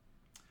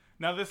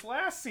 Now, this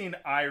last scene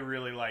I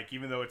really like,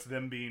 even though it's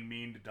them being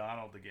mean to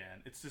Donald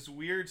again. It's this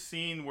weird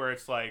scene where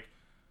it's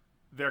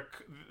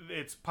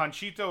it's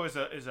Panchito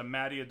is a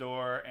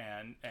matador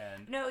and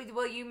No,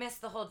 well, you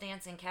missed the whole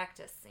dancing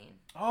cactus scene.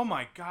 Oh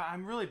my god,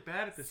 I'm really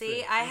bad at this.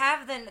 See, thing. I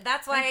have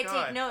that's why I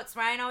take notes.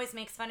 Ryan always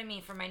makes fun of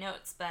me for my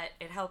notes, but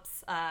it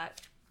helps. All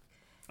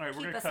right,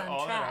 we're gonna cut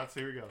all that out. So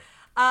here we go.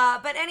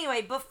 But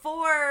anyway,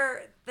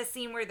 before the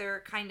scene where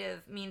they're kind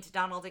of mean to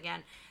Donald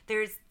again,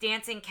 there's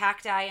dancing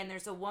cacti, and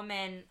there's a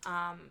woman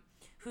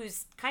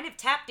who's kind of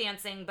tap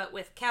dancing, but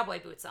with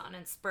cowboy boots on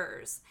and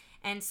spurs.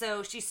 And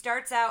so she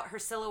starts out, her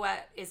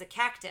silhouette is a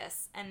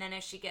cactus, and then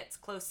as she gets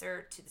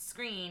closer to the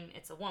screen,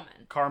 it's a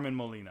woman. Carmen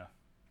Molina.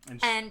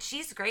 And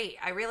she's great.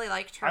 I really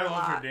liked her a lot. I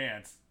love her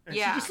dance. And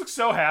she just looks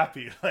so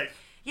happy.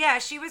 Yeah,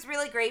 she was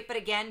really great, but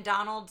again,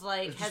 Donald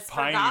has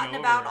forgotten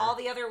about all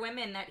the other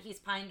women that he's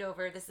pined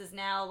over. This is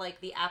now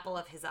the apple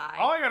of his eye.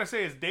 All I gotta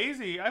say is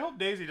Daisy. I hope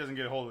Daisy doesn't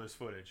get a hold of this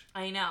footage.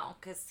 I know,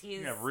 because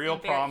he's real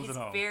problems at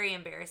home. He's very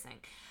embarrassing.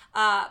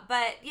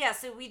 But yeah,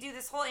 so we do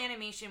this whole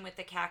animation with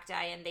the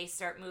cacti, and they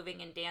start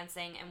moving and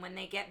dancing, and when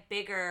they get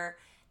bigger,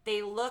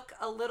 they look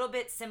a little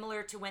bit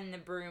similar to when the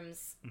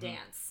brooms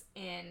dance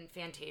in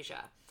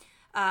Fantasia.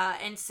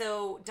 And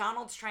so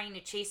Donald's trying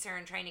to chase her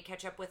and trying to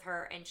catch up with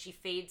her, and she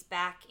fades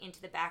back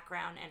into the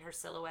background, and her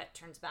silhouette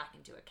turns back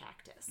into a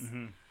cactus.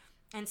 Mm-hmm.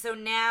 And so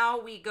now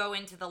we go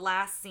into the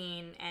last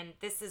scene, and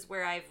this is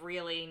where I've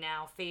really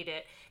now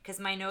faded, because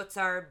my notes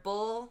are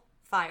bull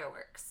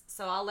fireworks.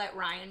 So I'll let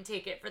Ryan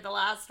take it for the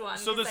last one,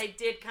 because I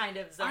did kind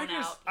of zone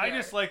out. I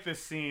just like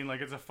this scene.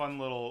 It's a fun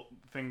little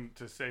thing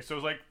to say. So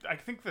it's I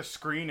think the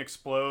screen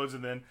explodes,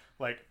 and then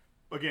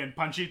again,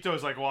 Panchito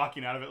is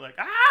walking out of it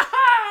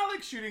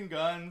shooting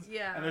guns.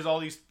 Yeah. And there's all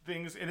these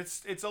things, and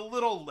it's a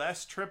little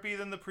less trippy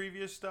than the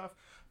previous stuff.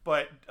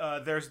 But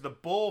there's the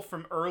bull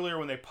from earlier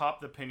when they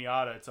popped the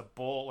piñata. It's a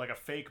bull, a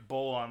fake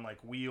bull on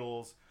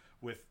wheels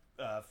with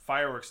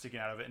fireworks sticking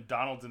out of it, and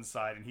Donald's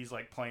inside, and he's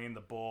playing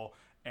the bull,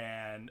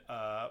 and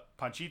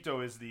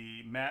Panchito is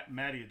the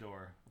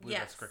matador. I believe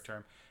that's the correct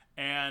term.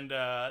 And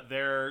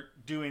they're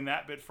doing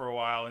that bit for a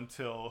while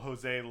until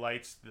Jose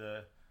lights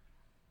the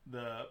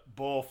the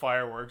bull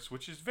fireworks,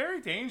 which is very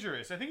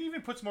dangerous. I think he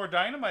even puts more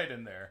dynamite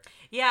in there.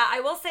 Yeah,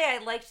 I will say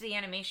I liked the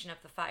animation of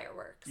the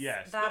fireworks.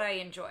 Yes. That I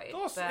enjoyed.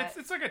 But...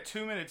 It's like a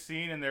 2-minute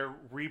scene, and they're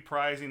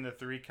reprising the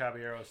Three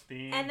Caballeros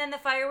theme. And then the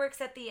fireworks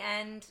at the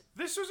end.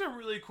 This was a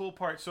really cool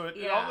part. So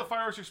all the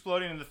fireworks are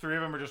exploding, and the three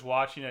of them are just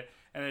watching it,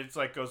 and it's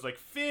like goes like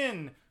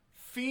Finn,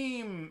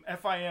 Fim,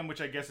 F-I-M,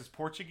 which I guess is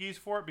Portuguese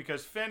for it,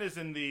 because Finn is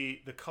in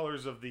the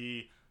colors of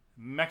the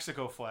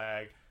Mexico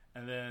flag,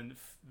 and then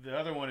the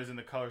other one is in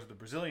the colors of the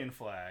Brazilian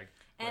flag.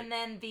 And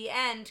then the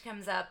end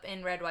comes up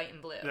in red, white,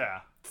 and blue. Yeah.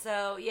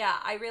 So, yeah,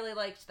 I really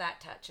liked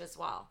that touch as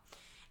well.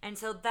 And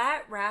so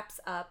that wraps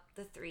up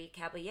the Three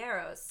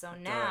Caballeros. So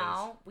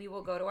now we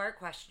will go to our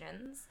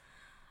questions.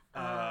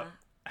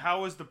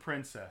 How was the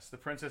princess? The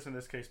princess in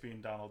this case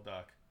being Donald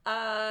Duck.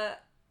 Donald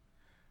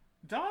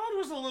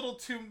was a little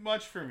too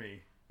much for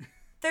me.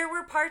 There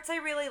were parts I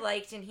really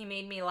liked and he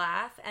made me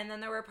laugh. And then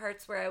there were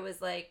parts where I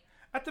was like...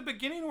 At the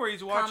beginning where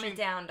he's watching... Calm it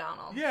down,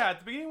 Donald. Yeah, at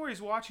the beginning where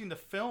he's watching the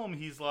film,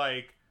 he's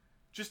like...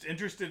 just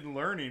interested in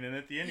learning, and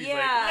at the end he's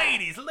like,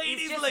 ladies,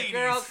 he's just ladies.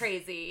 Girl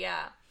crazy,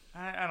 yeah.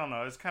 I don't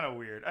know. It's kind of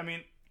weird. I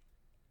mean,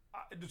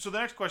 so the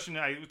next question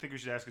I think we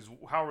should ask is,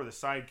 how were the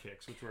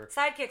sidekicks? Which were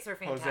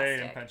fantastic.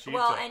 Jose and Panchito.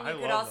 Well, and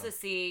you could also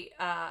see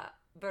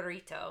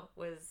Burrito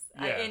was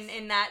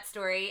in that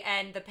story,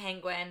 and the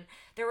penguin.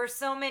 There were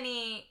so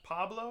many.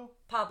 Pablo,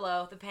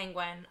 the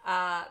penguin.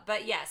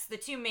 But yes, the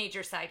two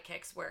major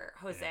sidekicks were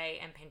Jose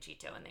and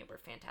Panchito, and they were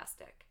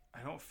fantastic.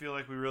 I don't feel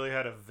like we really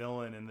had a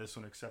villain in this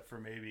one except for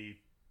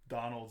maybe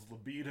Donald's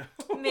libido.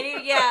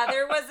 Maybe, yeah,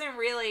 there wasn't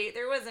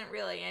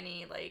really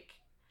any, like,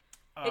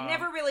 it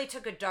never really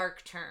took a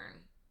dark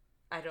turn,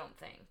 I don't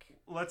think.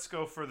 Let's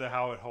go for the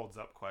how it holds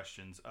up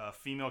questions.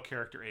 Female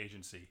character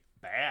agency.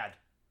 Bad.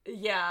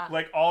 Yeah.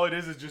 Like, all it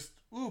is just,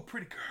 ooh,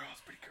 pretty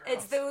girls.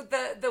 It's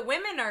the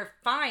women are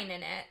fine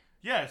in it.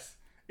 Yes.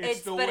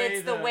 It's the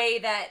way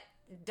that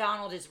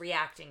Donald is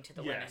reacting to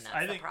the women.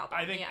 That's the problem.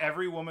 I think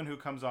every woman who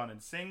comes on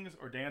and sings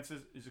or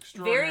dances is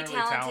extraordinarily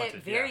very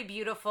talented, very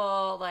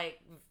beautiful. Like,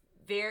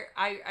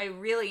 I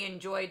really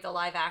enjoyed the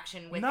live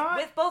action with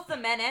both the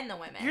men and the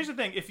women. Here's the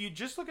thing: if you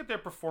just look at their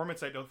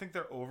performance, I don't think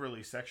they're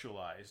overly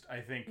sexualized. I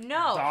think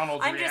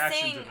Donald's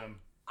reaction to them.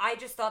 I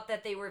just thought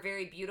that they were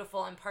very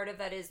beautiful, and part of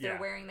that is they're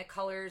wearing the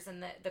colors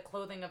and the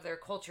clothing of their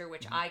culture,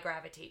 which I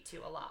gravitate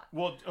to a lot.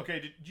 Well,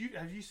 okay,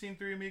 have you seen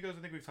Three Amigos?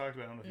 I think we've talked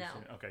about it. I don't know if you've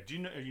seen it. Okay, do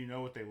you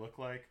know what they look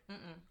like?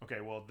 Mm-mm. Okay,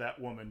 well,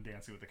 that woman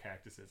dancing with the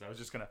cactuses. I was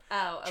just gonna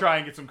try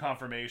and get some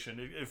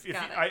confirmation.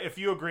 If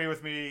you agree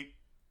with me,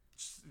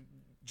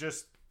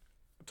 just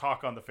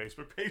talk on the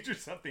Facebook page or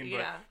something.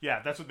 But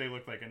yeah, that's what they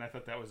look like, and I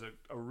thought that was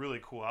a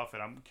really cool outfit.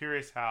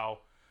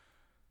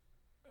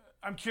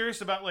 I'm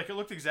curious about, like, it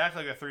looked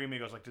exactly like the Three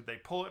Amigos. Like, did they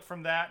pull it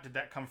from that? Did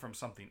that come from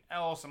something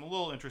else? I'm a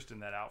little interested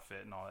in that outfit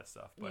and all that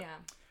stuff.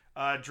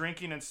 But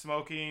drinking and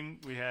smoking,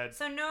 we had...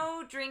 So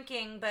no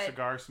drinking, but...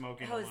 Cigar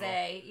smoking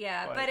Jose,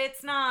 but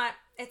it's not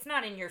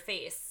in your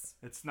face.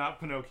 It's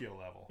not Pinocchio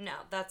level. No,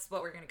 that's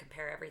what we're going to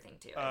compare everything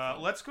to.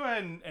 Let's go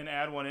ahead and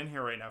add one in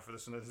here right now for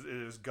this one.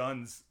 It is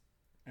guns.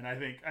 And I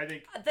think...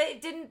 They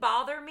didn't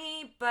bother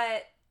me,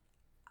 but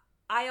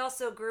I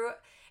also grew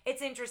up...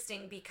 It's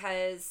interesting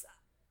because...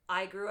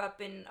 I grew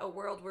up in a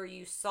world where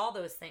you saw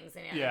those things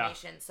in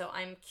animation. So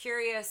I'm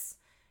curious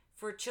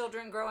for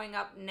children growing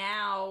up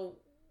now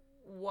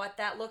what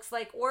that looks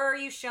like. Or are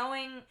you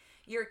showing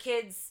your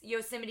kids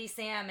Yosemite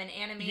Sam and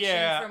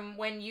animation from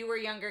when you were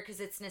younger because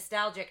it's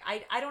nostalgic?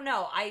 I don't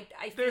know. I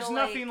feel there's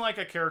nothing like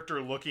a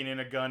character looking in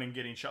a gun and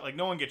getting shot. Like,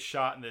 no one gets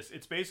shot in this.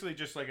 It's basically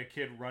just like a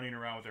kid running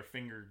around with their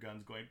finger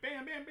guns going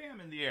bam, bam,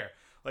 bam in the air.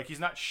 Like,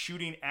 he's not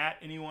shooting at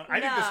anyone. I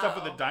think the stuff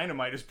with the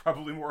dynamite is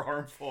probably more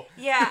harmful.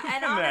 Yeah,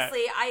 and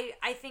honestly,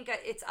 I think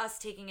it's us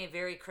taking a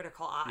very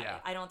critical eye. Yeah.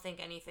 I don't think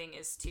anything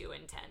is too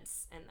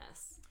intense in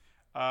this.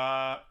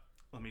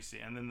 Let me see.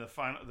 And then the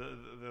final,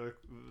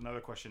 another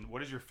question.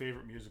 What is your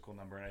favorite musical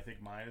number? And I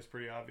think mine is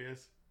pretty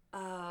obvious.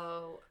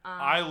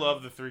 I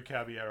love the Three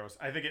Caballeros.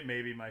 I think it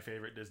may be my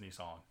favorite Disney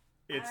song.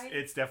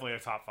 It's definitely a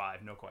top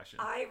 5, no question.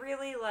 I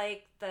really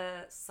like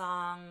the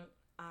song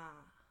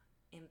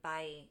in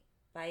Bahia.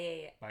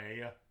 Bahia.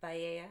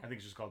 I think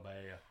it's just called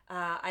Bahia.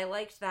 I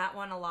liked that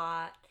one a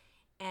lot.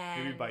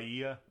 And maybe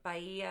Bahia.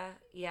 Bahia,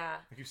 yeah.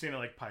 I keep saying it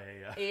like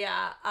paella.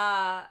 Yeah.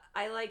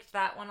 I liked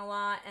that one a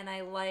lot, and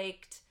I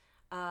liked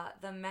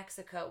the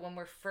Mexico when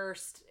we're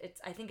first.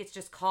 I think it's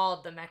just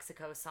called the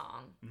Mexico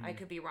song. Mm-hmm. I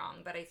could be wrong,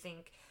 but I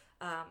think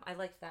I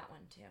liked that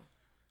one too.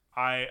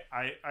 I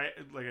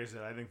like I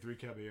said, I think Three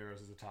Caballeros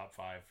is a top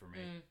 5 for me.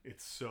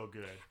 It's so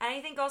good. And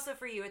I think also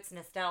for you, it's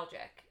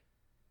nostalgic.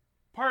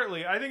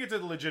 Partly, I think it's a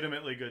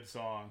legitimately good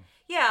song.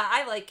 Yeah,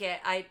 I like it.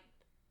 I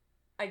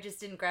just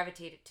didn't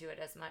gravitate to it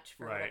as much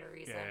for whatever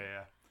reason.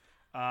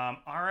 Yeah.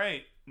 All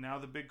right, now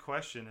the big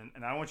question,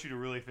 and I want you to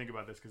really think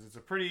about this because it's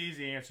a pretty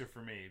easy answer for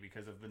me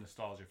because of the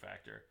nostalgia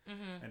factor.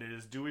 Mm-hmm. And it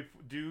is: do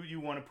you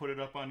want to put it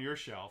up on your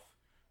shelf,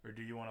 or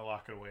do you want to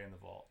lock it away in the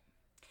vault?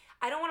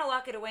 I don't want to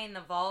lock it away in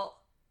the vault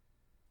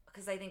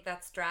because I think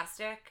that's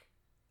drastic.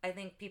 I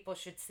think people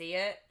should see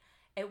it.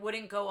 it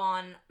wouldn't go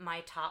on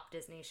my top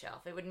Disney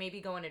shelf. It would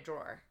maybe go in a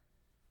drawer.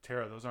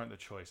 Tara, those aren't the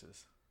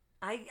choices.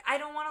 I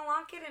don't want to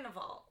lock it in a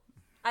vault.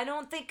 I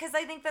don't think, because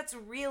I think that's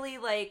really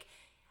like,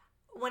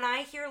 when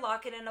I hear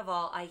lock it in a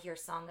vault, I hear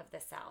Song of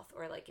the South,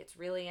 or like it's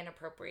really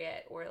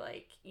inappropriate, or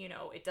like, you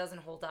know, it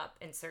doesn't hold up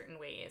in certain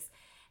ways.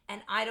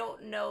 And I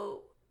don't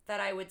know that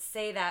I would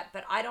say that,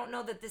 but I don't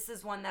know that this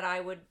is one that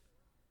I'd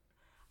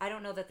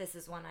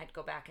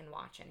go back and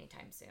watch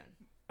anytime soon.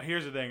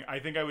 Here's the thing. I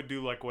think I would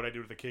do like what I did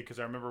with the kid, because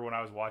I remember when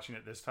I was watching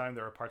it this time,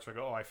 there were parts where I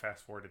go, oh, I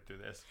fast forwarded through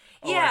this.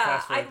 Oh,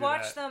 yeah, I'd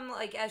watch them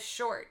like as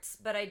shorts,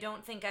 but I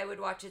don't think I would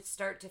watch it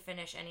start to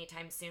finish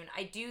anytime soon.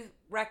 I do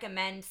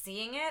recommend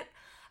seeing it.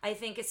 I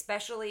think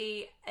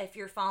especially if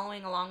you're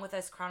following along with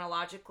us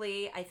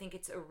chronologically, I think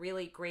it's a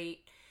really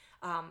great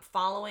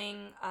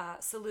following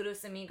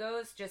Saludos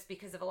Amigos, just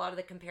because of a lot of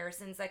the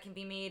comparisons that can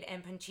be made,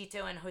 and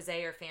Panchito and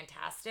Jose are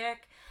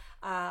fantastic.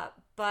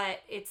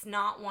 But it's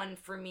not one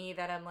for me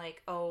that I'm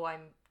like, oh,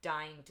 I'm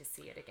dying to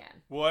see it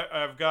again. Well,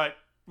 I've got,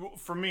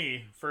 for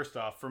me, first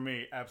off,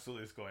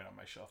 absolutely it's going on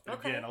my shelf.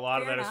 But again, a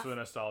lot of that is for the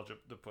nostalgia,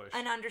 the push.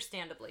 And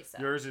understandably so.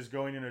 Yours is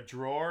going in a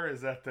drawer?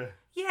 Is that the...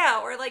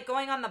 Yeah, or like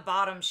going on the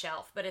bottom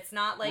shelf, but it's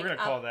not like... We're going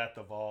to call that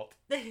the vault.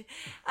 The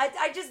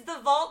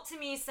vault to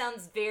me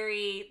sounds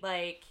very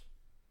like...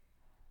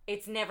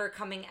 It's never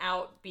coming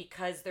out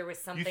because there was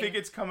something... You think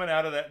it's coming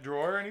out of that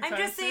drawer anytime I'm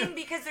just soon? saying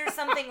because there's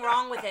something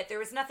wrong with it. There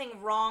was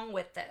nothing wrong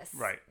with this.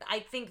 Right. I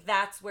think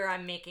that's where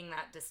I'm making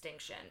that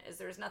distinction, is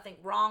there's nothing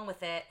wrong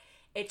with it.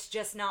 It's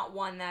just not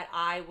one that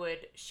I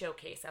would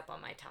showcase up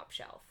on my top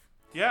shelf.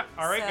 Yeah.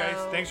 All right, guys.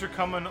 Thanks for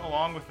coming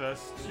along with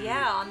us.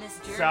 On this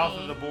journey. South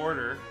of the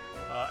border.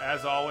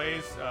 As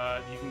always,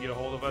 you can get a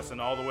hold of us in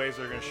all the ways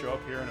that are going to show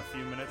up here in a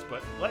few minutes,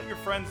 but let your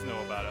friends know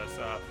about us.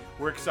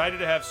 We're excited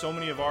to have so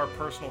many of our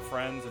personal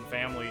friends and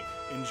family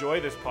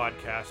enjoy this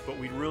podcast, but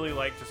we'd really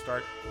like to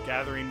start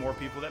gathering more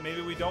people that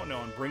maybe we don't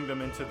know and bring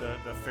them into the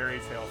Fairy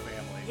Tale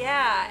family.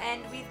 Yeah,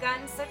 and we've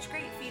gotten such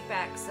great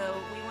feedback, so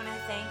we want to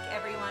thank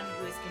everyone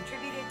who has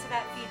contributed to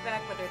that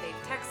feedback, whether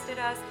they've texted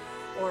us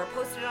or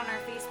posted on our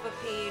Facebook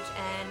page,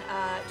 and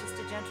just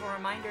a gentle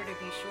reminder to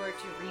be sure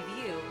to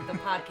review the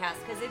podcast,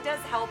 because it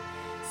does help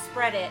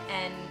spread it,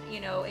 and you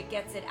know, it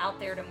gets it out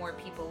there to more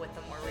people with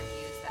the more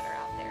reviews that are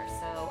out there.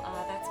 So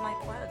that's my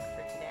plug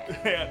for today.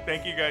 Yeah,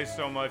 thank you guys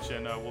so much,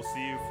 and we'll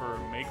see you for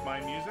Make My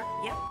Music.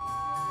 Yep.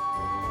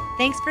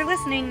 Thanks for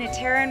listening to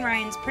Tara and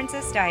Ryan's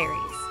Princess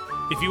Diaries.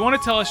 If you want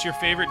to tell us your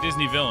favorite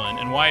Disney villain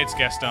and why it's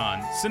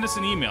Gaston, send us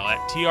an email at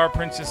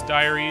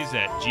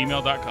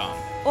trprincessdiaries@gmail.com.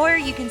 Or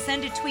you can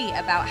send a tweet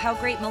about how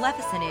great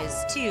Maleficent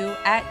is to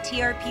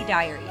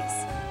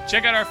 @TRPDiaries.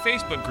 Check out our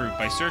Facebook group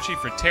by searching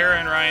for Tara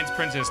and Ryan's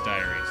Princess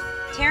Diaries.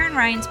 Tara and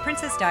Ryan's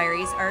Princess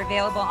Diaries are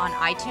available on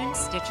iTunes,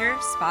 Stitcher,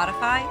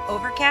 Spotify,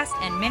 Overcast,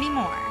 and many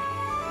more.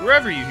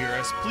 Wherever you hear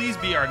us, please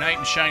be our knight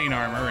in shining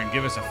armor and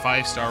give us a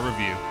 5-star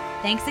review.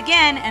 Thanks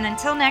again, and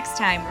until next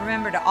time,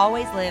 remember to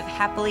always live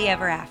happily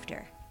ever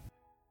after.